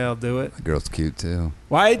like, hey, I'll do it. The girl's cute too.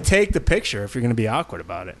 Why take the picture if you're going to be awkward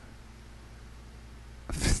about it?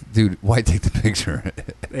 Dude, why take the picture?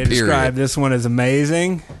 They describe this one as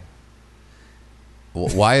amazing.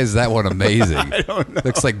 Why is that one amazing? I don't know.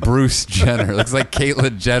 Looks like Bruce Jenner. Looks like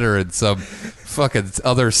Caitlyn Jenner and some fucking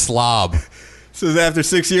other slob. Says after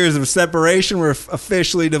 6 years of separation, we're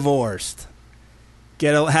officially divorced.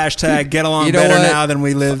 Get along better now than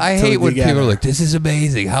we lived. I hate when people are like, "This is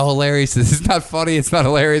amazing. How hilarious! This is not funny. It's not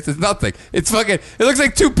hilarious. It's nothing. It's fucking. It looks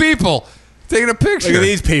like two people taking a picture. Look at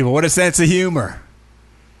these people. What a sense of humor.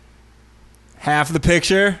 Half the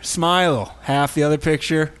picture, smile. Half the other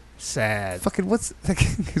picture, sad. Fucking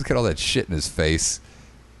he's got all that shit in his face.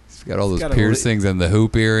 He's got all those piercings and the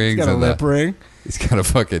hoop earrings. He's got a lip ring. He's got a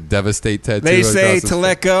fucking Devast8 tattoo. They say to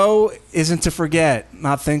let go isn't to forget,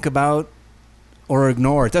 not think about or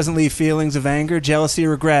ignore. It doesn't leave feelings of anger, jealousy, or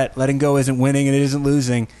regret. Letting go isn't winning and it isn't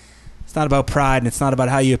losing. It's not about pride and it's not about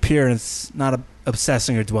how you appear and it's not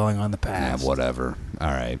obsessing or dwelling on the past. Yeah, whatever.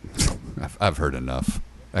 All right. I've heard enough.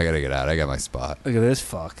 I got to get out. I got my spot. Look at this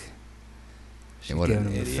fuck. What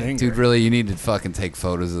an idiot. Dude, really, you need to fucking take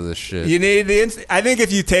photos of this shit. You need I think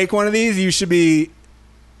if you take one of these, you should be,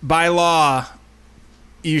 by law,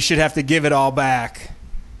 you should have to give it all back.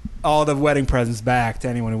 All the wedding presents back to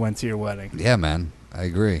anyone who went to your wedding. Yeah, man. I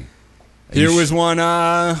agree. Here was one,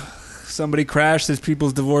 somebody crashed his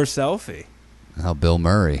people's divorce selfie. Oh, Bill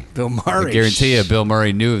Murray. Bill Murray. I guarantee you, Bill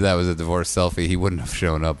Murray knew if that was a divorce selfie, he wouldn't have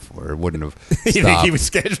shown up for it. Wouldn't have stopped. You think he was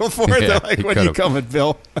scheduled for it? Yeah, They're like, when are you coming,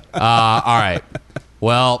 Bill? All right.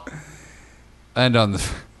 Well, end on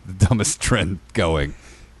the dumbest trend going.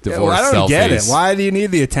 Divorce selfies. I don't get it. Why do you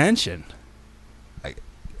need the attention?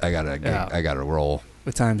 I gotta roll.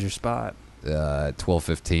 What time's your spot?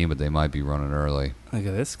 12:15, but they might be running early. Look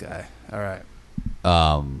at this guy. All right.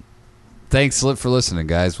 Thanks for listening,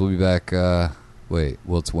 guys. We'll be back.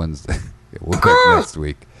 It's Wednesday. We'll be back next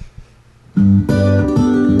week.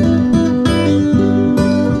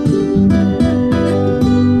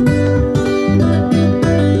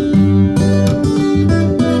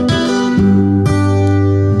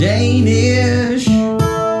 Danish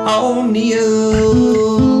O'Neill,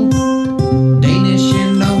 Danish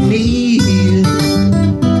and O'Neill.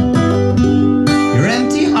 Your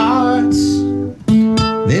empty hearts,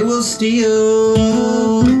 they will steal.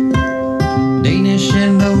 Danish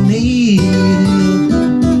and O'Neill.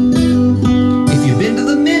 If you've been to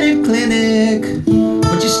the Minute Clinic,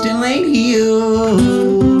 but you still ain't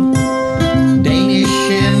healed. Danish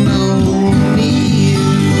and O'Neill.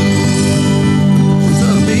 What's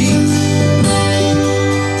up, B?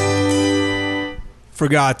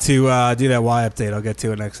 Forgot to do that Y update. I'll get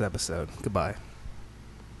to it next episode. Goodbye.